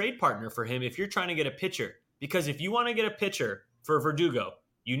find a trade partner for him if you're trying to get a pitcher? Because if you want to get a pitcher for Verdugo,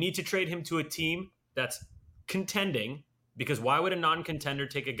 you need to trade him to a team that's contending. Because why would a non-contender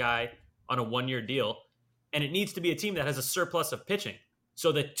take a guy on a 1-year deal? And it needs to be a team that has a surplus of pitching.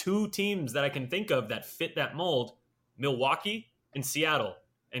 So the two teams that I can think of that fit that mold, Milwaukee and Seattle.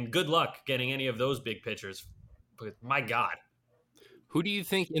 And good luck getting any of those big pitchers. But my God. Who do you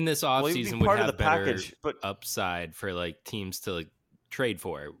think in this offseason would have better upside for like teams to like trade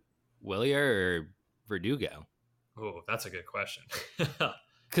for? Willier or Verdugo? Oh, that's a good question.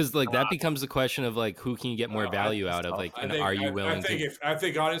 Because like that becomes the question of like who can you get more value out of? Like, and are you willing to? I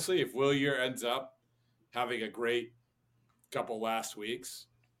think honestly, if Willier ends up having a great couple last weeks,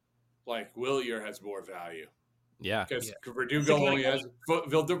 like Willier has more value. Yeah, because Verdugo only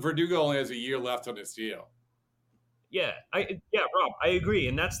has a year left on his deal. Yeah, Rob, I agree,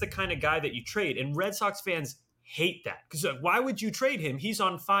 and that's the kind of guy that you trade. And Red Sox fans hate that because why would you trade him? He's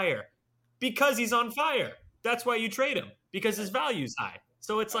on fire. Because he's on fire. That's why you trade him, because his value's high.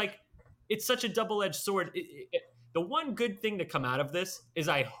 So it's like it's such a double-edged sword. The one good thing to come out of this is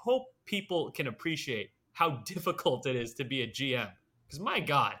I hope people can appreciate how difficult it is to be a GM. Because my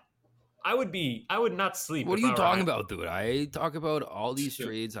God, I would not sleep. What are you talking about, dude? I talk about all these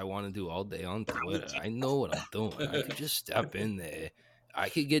trades I want to do all day on Twitter. I know what I'm doing. I could just step in there. I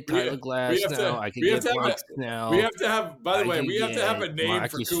could get Tyler Glass now. I could get Bucks now. We have to have, by the way, we have to have a name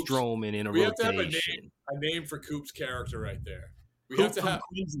Marcus for Coops. Stroman in a we rotation. have to have a name for Coop's character right there. We Coop have to have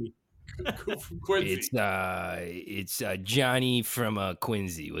Quincy. Coop from Quincy. It's Johnny from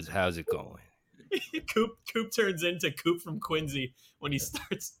Quincy. How's it going? Coop turns into Coop from Quincy when he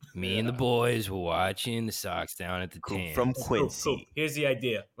starts. Me and the boys were watching the Sox down at the Coop tan. from Quincy. Coop. Here's the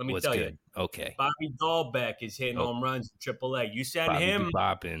idea. Let me tell you. Okay. Bobby Dahlbeck is hitting home runs in AAA. You send him.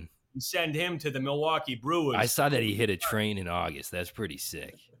 Bopping. You send him to the Milwaukee Brewers. I saw that he hit a train in August. That's pretty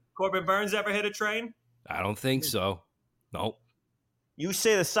sick. Corbin Burns ever hit a train? I don't think so. Nope. You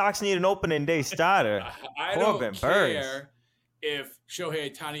say the Sox need an opening day starter. I Corbin don't Burns. care if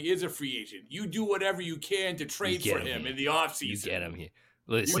Shohei Ohtani is a free agent. You do whatever you can to trade for him in the offseason. You get him here.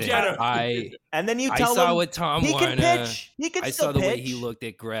 Listen, and then you I tell saw him what Tom he Warner, can pitch. He can I still saw the pitch. way he looked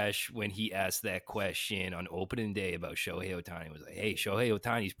at Gresh when he asked that question on opening day about Shohei Ohtani. He was like, hey, Shohei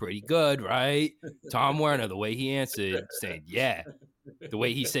Ohtani's pretty good, right? Tom Warner, the way he answered, saying, yeah. The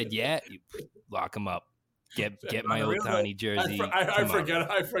way he said, yeah, you lock him up. Get my Ohtani jersey. I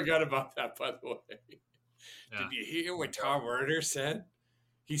forgot about that, by the way. Yeah. Did you hear what Tom Warner said?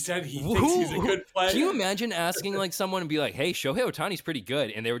 He said he thinks he's a good player. Can you imagine asking like someone and be like, hey, Shohei Ohtani's pretty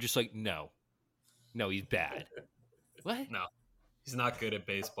good. And they were just like, no, he's bad. What? No, he's not good at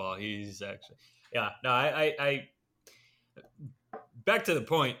baseball. He's actually, I back to the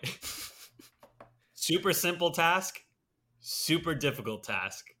point. Super simple task, super difficult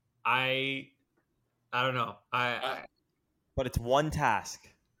task. I don't know. But it's one task.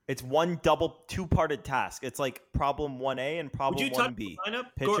 It's one two-parted task. It's like problem 1A and problem 1B.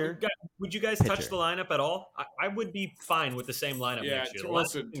 Pitcher. Would you guys touch the lineup at all? I would be fine with the same lineup next year.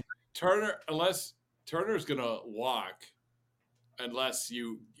 Listen, Turner's going to walk unless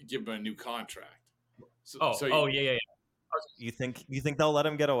you give him a new contract. Yeah. You think they'll let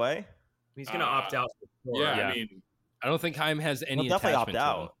him get away? He's going to opt out. Yeah, I mean, I don't think Heim has any He'll definitely opt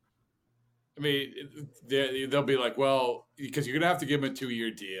attachment to him. out. I mean, they'll be like, well, because you're going to have to give him a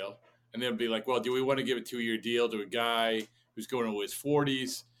 2-year deal. And they'll be like, well, do we want to give a 2-year deal to a guy who's going into his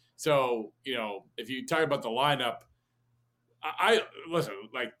 40s? So, if you talk about the lineup, I listen,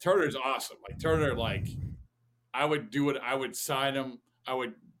 like Turner's awesome. Like Turner, I would do it. I would sign him. I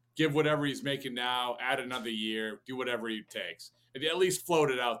would give whatever he's making now, add another year, do whatever he takes. And at least float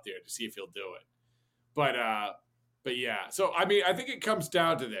it out there to see if he'll do it. But yeah. So, I mean, I think it comes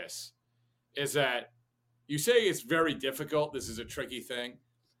down to this. Is that you say it's very difficult. This is a tricky thing.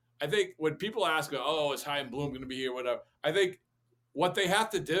 I think when people ask, is Chaim Bloom going to be here, whatever, I think what they have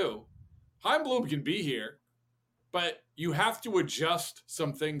to do, Chaim Bloom can be here, but you have to adjust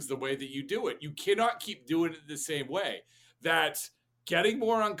some things the way that you do it. You cannot keep doing it the same way. That's getting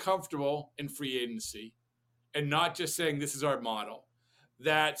more uncomfortable in free agency and not just saying this is our model.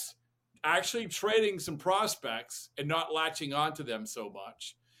 That's actually trading some prospects and not latching onto them so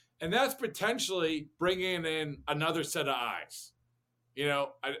much. And that's potentially bringing in another set of eyes.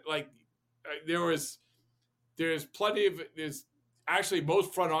 There's actually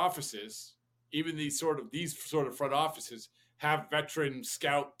most front offices, even these sort of front offices have veteran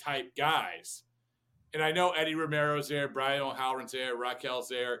scout type guys. And I know Eddie Romero's there, Brian O'Halloran's there, Raquel's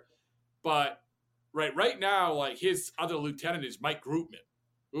there, but right now, like his other lieutenant is Mike Grootman.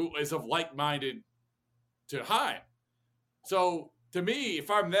 who is of like-minded to Heim. So to me, if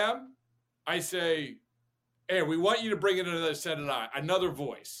I'm them, I say, hey, we want you to bring in another set of eyes, another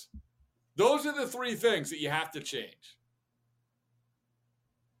voice. Those are the three things that you have to change.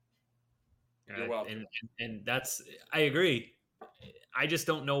 You're welcome. And that's, I agree. I just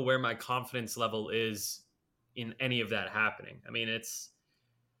don't know where my confidence level is in any of that happening. I mean, it's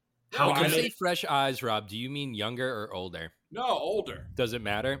how can you say fresh eyes, Rob? Do you mean younger or older? No, older. Does it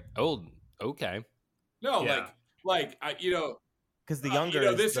matter? Old. Okay. No, like because the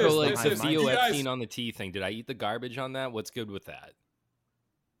younger this is the Theo Epstein on the tea thing. Did I eat the garbage on that? What's good with that?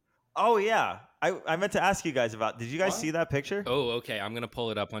 Oh yeah, I meant to ask you guys about. Did you guys see that picture? Oh, okay. I'm gonna pull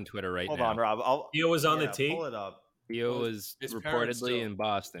it up on Twitter right now. Hold on, Rob. Theo was on the tee. Pull it up. Theo was reportedly in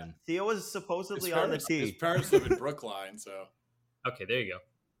Boston. Theo was supposedly on the tee. His parents live in Brookline, so. Okay, there you go.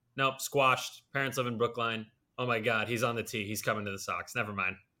 Nope, squashed. Parents live in Brookline. Oh my God, he's on the tee. He's coming to the Sox. Never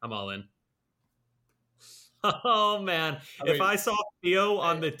mind. I'm all in. Oh man, if I saw Theo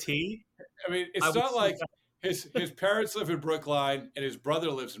on the tee, I mean, it's not like his parents live in Brookline and his brother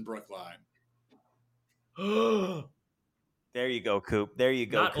lives in Brookline. There you go, Coop. There you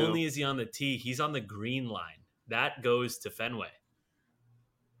go. Not only is he on the tee, he's on the green line. That goes to Fenway.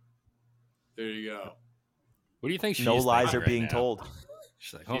 There you go. What do you think? No lies are being told.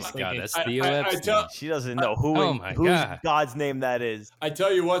 She's like, oh my God, that's Theo Epstein. She doesn't know whose God's name that is. I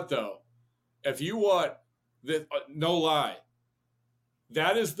tell you what, though, if you want this, no lie,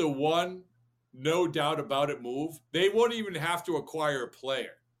 that is the one, no doubt about it move. They won't even have to acquire a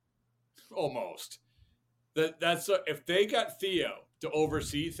player. Almost. That's if they got Theo to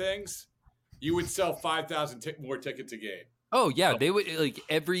oversee things, you would sell 5,000 more tickets a game. Oh yeah, they would like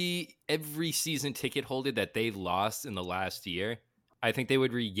every season ticket holder that they lost in the last year. I think they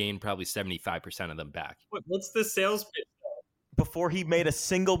would regain probably 75% of them back. What's the sales pitch? Before he made a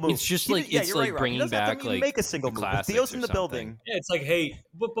single move, it's just like it's like bringing back like make a single move. Theo's in the building. Yeah, it's like, hey,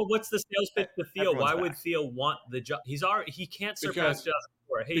 but what's the sales pitch to Theo? Why would Theo want the job? He can't surpass Justin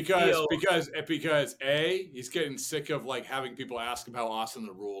Moore. Hey, Theo. Because A, he's getting sick of like having people ask him how awesome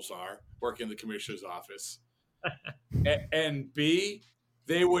the rules are working in the commissioner's office, and B,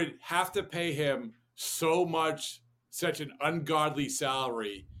 they would have to pay him such an ungodly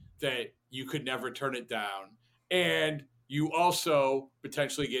salary that you could never turn it down, and you also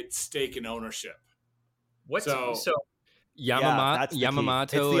potentially get stake in ownership. Yamamoto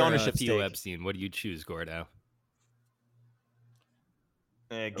the ownership or Theo stake. Epstein? What do you choose, Gordo?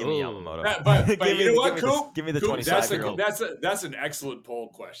 Give me Yamamoto. But you know what, Coop? Give me the 25-year-old. That's an excellent poll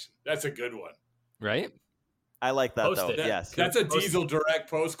question. That's a good one. Right? I like that, though. Yes. That's a Diesel Direct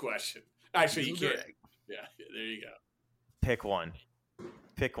post question. Actually, you can't. Yeah, there you go. Pick one.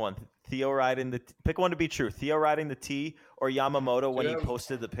 Pick one. Theo riding pick one to be true. Theo riding the tee or Yamamoto when he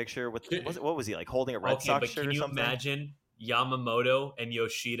posted the picture with what was he like holding a Red Sox shirt or something? Can you imagine Yamamoto and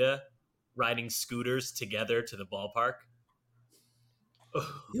Yoshida riding scooters together to the ballpark?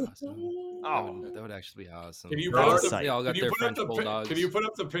 Awesome. Oh, that would actually be awesome. Can you put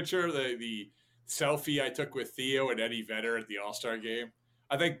up the picture of the selfie I took with Theo and Eddie Vedder at the All-Star game?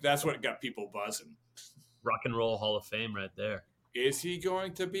 I think that's what got people buzzing. Rock and Roll Hall of Fame right there. Is he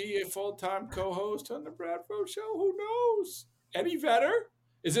going to be a full-time co-host on the Bradford Show? Who knows? Eddie Vedder?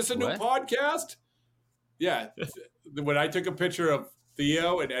 Is this a new podcast? Yeah. When I took a picture of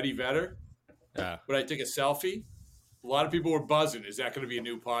Theo and Eddie Vedder, when I took a selfie, a lot of people were buzzing. Is that going to be a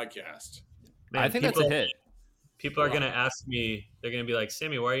new podcast? Man, I think that's a hit. People are going to ask me, they're going to be like,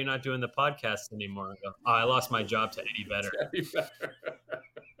 Sammy, why are you not doing the podcast anymore? I go, I lost my job to Eddie Vedder. Eddie Vedder.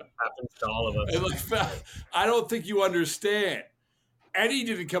 Happens to all of us. I don't think you understand. Eddie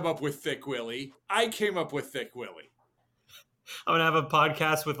didn't come up with Thick Willie. I came up with Thick Willie. I'm going to have a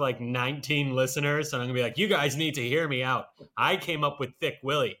podcast with like 19 listeners, and I'm going to be like, you guys need to hear me out. I came up with Thick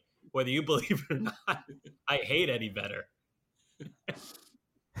Willie. Whether you believe it or not, I hate Eddie Vedder.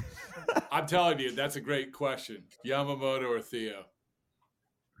 I'm telling you, that's a great question. Yamamoto or Theo?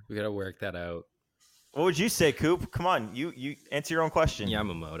 We got to work that out. What would you say, Coop? Come on, you answer your own question.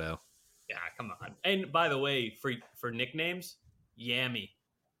 Yamamoto. Yeah, come on. And by the way, for nicknames, Yammy.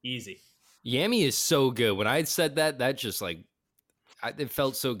 Easy. Yammy is so good. When I said that just like, it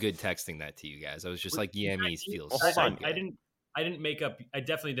felt so good texting that to you guys. I was just like, Yammy feels so good. I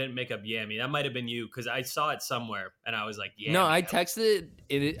definitely didn't make up Yammy. That might have been you because I saw it somewhere and I was like, Yammy. No, I texted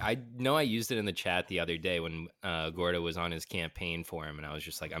it. I know I used it in the chat the other day when Gordo was on his campaign for him, and I was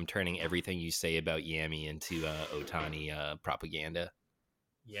just like, I'm turning everything you say about Yammy into Ohtani propaganda.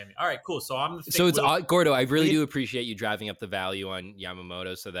 Yammy. All right, cool. So it's Gordo. I really do appreciate you driving up the value on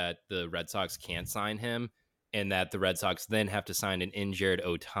Yamamoto so that the Red Sox can't sign him. and that the Red Sox then have to sign an injured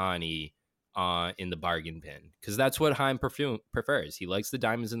Ohtani in the bargain bin, because that's what Heim prefers. He likes the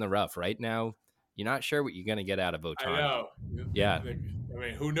diamonds in the rough. Right now, you're not sure what you're going to get out of Ohtani. I know. Yeah. I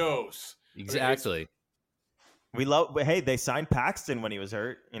mean, who knows? Exactly. Hey, they signed Paxton when he was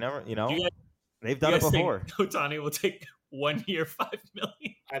hurt. You know, they've done it think before. Ohtani will take 1 year, $5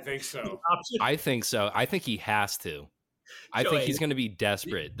 million. I think so. I think so. I think he has to. I think he's going to be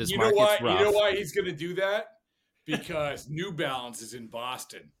desperate. This market's rough. You know why he's going to do that? Because New Balance is in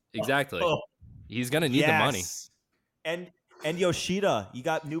Boston. Exactly. He's going to need the money. And Yoshida, you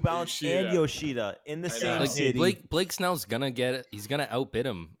got New Balance and Yoshida in the same city. Blake Snell's gonna get it. He's gonna outbid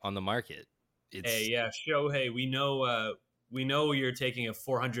him on the market. Shohei, we know you're taking a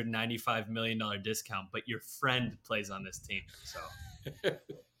 $495 million discount, but your friend plays on this team, so.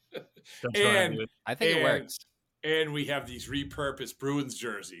 I think it works. And we have these repurposed Bruins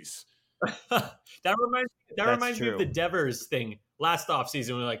jerseys. That reminds me of the Devers thing last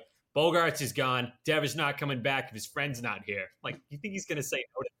offseason. We're like, Bogarts is gone. Devers not coming back if his friend's not here. Like, you think he's going to say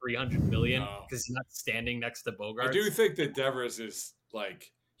no to $300 million because he's not standing next to Bogarts? I do think that Devers is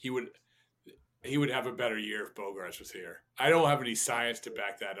like he would have a better year if Bogarts was here. I don't have any science to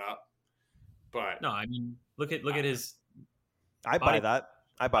back that up, but no, I mean, look at his. I buy that.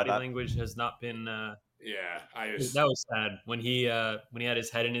 Body language has not been. That was sad when he had his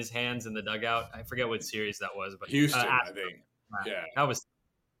head in his hands in the dugout. I forget what series that was, but Houston, I think. Yeah, that was.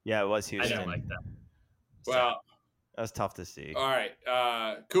 Yeah, it was Houston. I didn't like that. Well, that was tough to see. All right,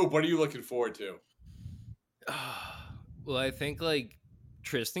 Coop, what are you looking forward to? Well, I think like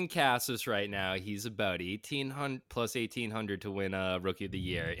Tristan Casas right now, he's about 1,800 plus 1,800 to win a Rookie of the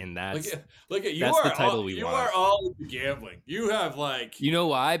Year, and that's look at you. That's are the title all, we you want. are all into gambling. You have you know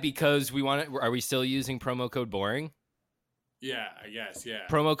why? Because we want it. Are we still using promo code boring? Yeah, I guess. Yeah.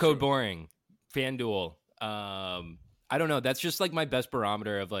 Promo code boring. FanDuel. I don't know. That's just like my best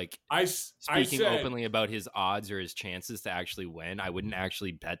barometer of like speaking openly about his odds or his chances to actually win. I wouldn't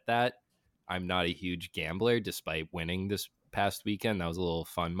actually bet that. I'm not a huge gambler, despite winning this past weekend. That was a little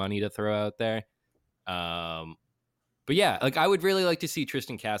fun money to throw out there. But yeah, like I would really like to see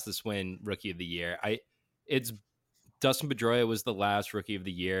Tristan Casas win Rookie of the Year. It's Dustin Pedroia was the last Rookie of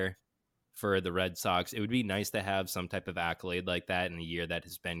the Year for the Red Sox. It would be nice to have some type of accolade like that in a year that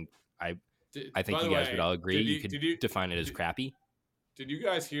has been. I think you guys would all agree. You could define it as crappy. Did you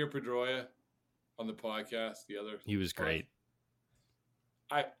guys hear Pedroia on the podcast? He was great.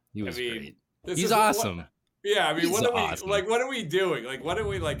 He was great. He's awesome. What are we doing? Like, what are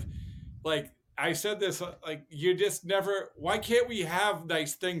we like? I said this. Like, you just never. Why can't we have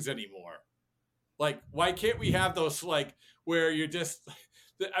nice things anymore? Like, why can't we have those where you're just?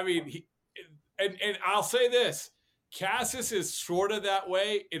 I mean, and I'll say this. Casas is sort of that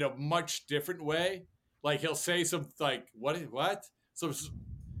way in a much different way. Like he'll say some what?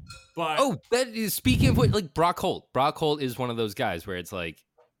 But that is speaking of what, like Brock Holt. Brock Holt is one of those guys where it's like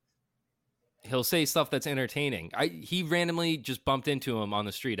he'll say stuff that's entertaining. He randomly just bumped into him on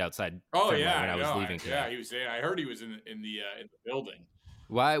the street outside. Fenway when I was leaving today. Yeah, he was there. I heard he was in the building.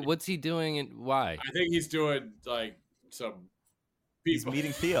 Why? What's he doing and why? I think he's doing some. He's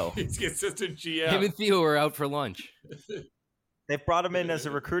meeting Theo. He's the assistant GM. Him and Theo were out for lunch. They brought him in as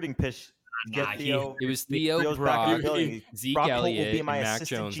a recruiting pitch. Theo. It was Theo, Brock, Zeke Elliott, and Mac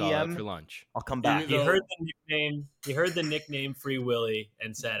Jones all out for lunch. I'll come back. He heard the nickname Free Willy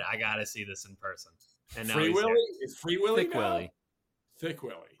and said, "I gotta see this in person." And now Free Willy is Free Willy. Thick Willy. Thick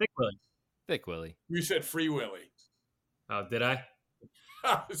Willy. Thick Willy. Thick Willy. You said Free Willy. Oh, did I?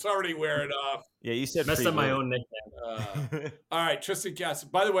 It's already wearing off. Yeah, you said messed up my own nickname. All right, Tristan Casas.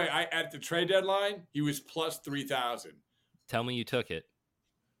 By the way, at the trade deadline, he was plus 3,000. Tell me you took it.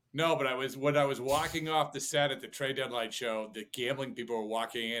 No, but when I was walking off the set at the trade deadline show, the gambling people were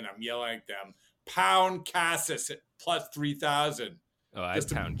walking in. I'm yelling at them, "Pound Casas at plus 3,000." Oh, I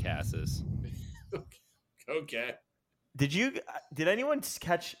pound Casas. Okay. Did anyone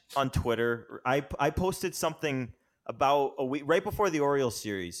catch on Twitter? I posted something about a week right before the Orioles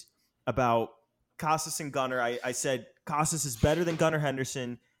series about Casas and Gunnar. I said Casas is better than Gunnar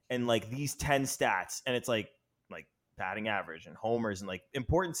Henderson and like these 10 stats, and it's like batting average and homers and like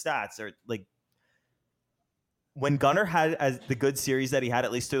important stats are like when Gunnar had as the good series that he had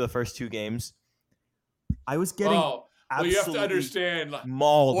at least through the first 2 games. I was getting absolutely you have to understand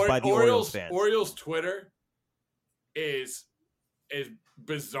mauled by the Orioles fans. Orioles Twitter is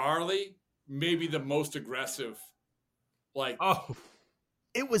bizarrely maybe the most aggressive.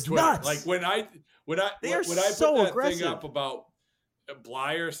 It was Twitter. nuts. Like when I put that thing up about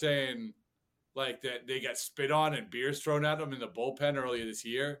Blyer saying like that they got spit on and beers thrown at them in the bullpen earlier this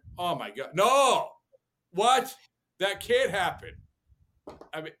year. Oh my God. No, What? That can't happen.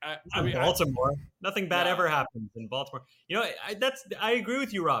 Baltimore. Nothing bad ever happens in Baltimore. I agree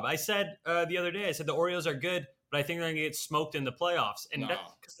with you, Rob. I said the other day, the Orioles are good, but I think they're going to get smoked in the playoffs, and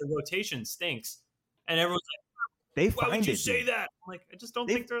that's because the rotation stinks. And everyone's like, "Why would you say that?" I'm like, I just don't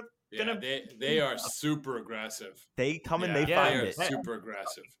think they're gonna. They are super aggressive. They come and they find it. Super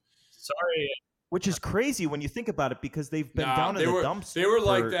aggressive. Sorry. Which is crazy when you think about it, because they've been down in the dumps. They were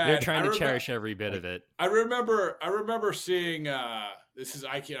like that. They're trying to cherish every bit of it. I remember seeing I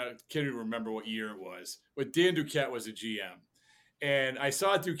can't even remember what year it was, but Dan Duquette was a GM, and I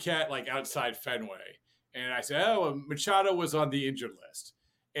saw Duquette like outside Fenway, and I said, "Oh, Machado was on the injured list,"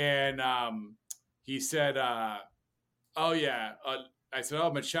 and he said, "Oh yeah." I said, "Oh,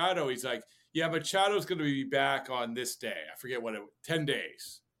 Machado." He's like, "Yeah, Machado's going to be back on this day." I forget 10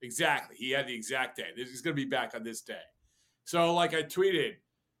 days. Exactly. He had the exact day. He's going to be back on this day. So, like, I tweeted,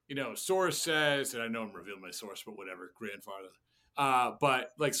 source says, and I know I'm revealing my source, but whatever, grandfather.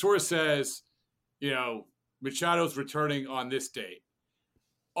 But, like, source says, Machado's returning on this date.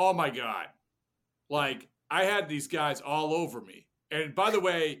 Oh, my God. Like, I had these guys all over me. And, by the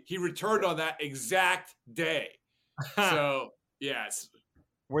way, he returned on that exact day. So, yes.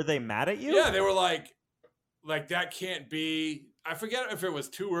 Were they mad at you? Yeah, they were like, that can't be. I forget if it was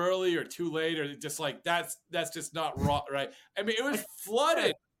too early or too late, or just like that's just not right. I mean, it was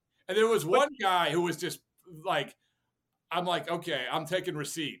flooded, and there was one guy who was just like, I'm like, okay, I'm taking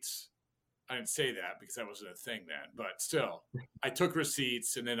receipts. I didn't say that because that wasn't a thing then, but still, I took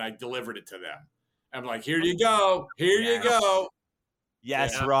receipts and then I delivered it to them. I'm like, here you go, you go.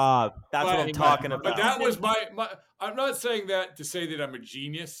 Yes, Rob. That's what I'm talking about. But that was my. I'm not saying that to say that I'm a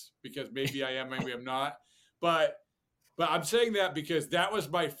genius, because maybe I am, maybe I'm not, but I'm saying that because that was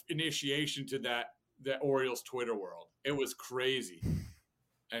my initiation to that Orioles Twitter world. It was crazy.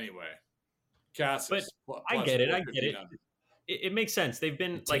 Anyway, Cassis. But I get it. It makes sense. They've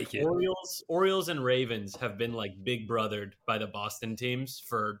been like Orioles and Ravens have been like big brothered by the Boston teams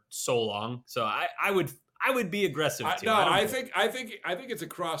for so long. So I would be aggressive too. I think it's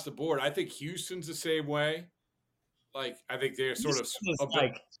across the board. I think Houston's the same way. Like, I think they're sort of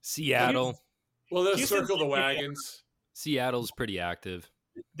like Seattle. Well, they'll circle the wagons. Seattle's pretty active.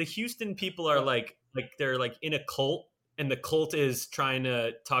 The Houston people are like they're like in a cult, and the cult is trying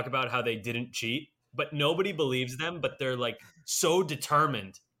to talk about how they didn't cheat, but nobody believes them. But they're like so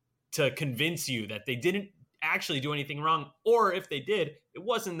determined to convince you that they didn't actually do anything wrong, or if they did, it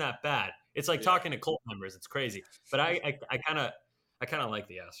wasn't that bad. It's like talking to cult members. It's crazy. But I kind of like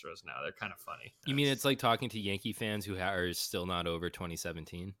the Astros now. They're kind of funny. You mean it's like talking to Yankee fans who are still not over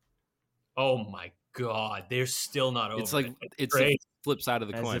 2017? Oh my God, they're still not over. It's like it's the flip side of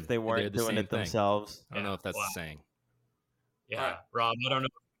the coin. As if they weren't doing it themselves. I don't know if that's the saying. Yeah, Rob, I don't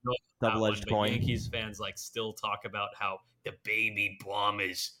know. Double-edged coin. Yankees fans like still talk about how the baby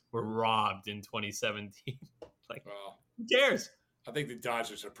Bombers were robbed in 2017. Like, who cares? I think the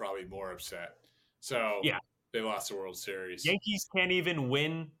Dodgers are probably more upset. So they lost the World Series. Yankees can't even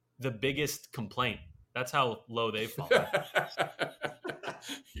win the biggest complaint. That's how low they've fallen.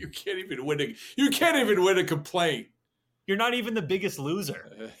 You can't even win a complaint. You're not even the biggest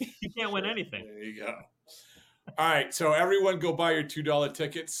loser. You can't win anything. There you go. All right, so everyone go buy your $2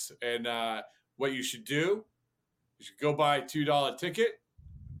 tickets, and what you should do, you should go buy a $2 ticket,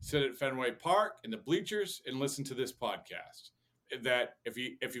 sit at Fenway Park in the bleachers, and listen to this podcast. That if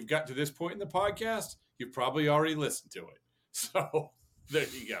you've got to this point in the podcast, you've probably already listened to it. So there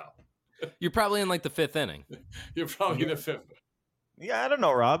you go. You're probably in like the fifth inning. You're probably in the fifth. Yeah, I don't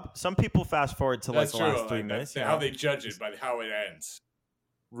know, Rob. Some people fast forward to like the last 3 minutes. That's how they judge it, by how it ends.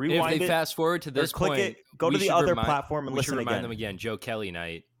 Rewind if they fast forward to this point, click it, go to the other platform and listen again. We should remind them again, Joe Kelly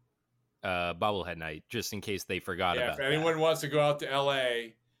night, bobblehead night, just in case they forgot about that. If anyone wants to go out to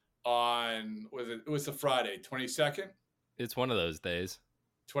LA on, it was the Friday, 22nd? It's one of those days.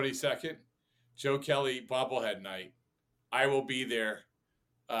 22nd, Joe Kelly bobblehead night. I will be there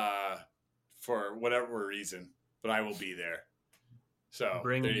for whatever reason, but I will be there. So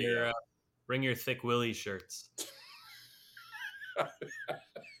bring your thick Willie shirts.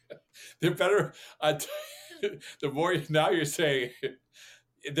 There better. The more now you're saying,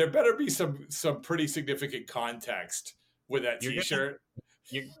 there better be some pretty significant context with that T-shirt.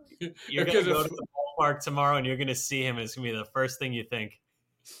 You're gonna go to the ballpark tomorrow, and you're gonna see him. It's gonna be the first thing you think.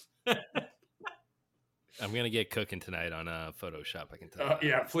 I'm gonna get cooking tonight on Photoshop. I can tell.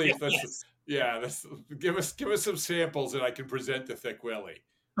 Yeah, please. Give us some samples that I can present to Thick Willie.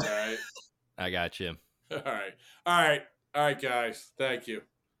 All right. I got you. All right, guys. Thank you.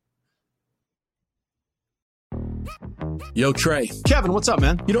 Yo, Trey. Kevin, what's up,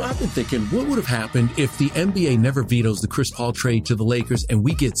 man? You know, I've been thinking, what would have happened if the NBA never vetoes the Chris Paul trade to the Lakers and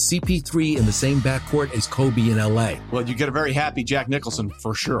we get CP3 in the same backcourt as Kobe in LA? Well, you get a very happy Jack Nicholson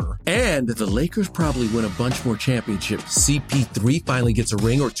for sure. And the Lakers probably win a bunch more championships. CP3 finally gets a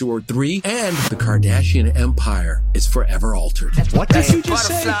ring or 2 or 3, and the Kardashian empire is forever altered. What did you just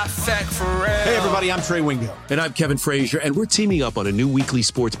say? Hey, everybody, I'm Trey Wingo. And I'm Kevin Frazier, and we're teaming up on a new weekly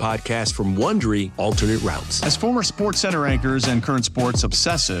sports podcast from Wondery, Alternate Routes. As former Sports Center anchors and current sports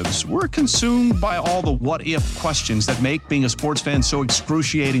obsessives, we're consumed by all the what-if questions that make being a sports fan so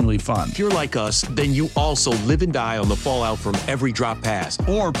excruciatingly fun. If you're like us, then you also live and die on the fallout from every drop pass.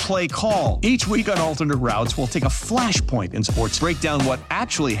 Or play call. Each week on Alternate Routes, we'll take a flashpoint in sports, break down what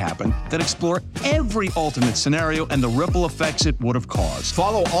actually happened, then explore every alternate scenario and the ripple effects it would have caused.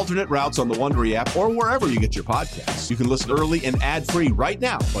 Follow Alternate Routes on the Wondery app or wherever you get your podcasts. You can listen early and ad-free right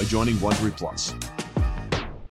now by joining Wondery Plus.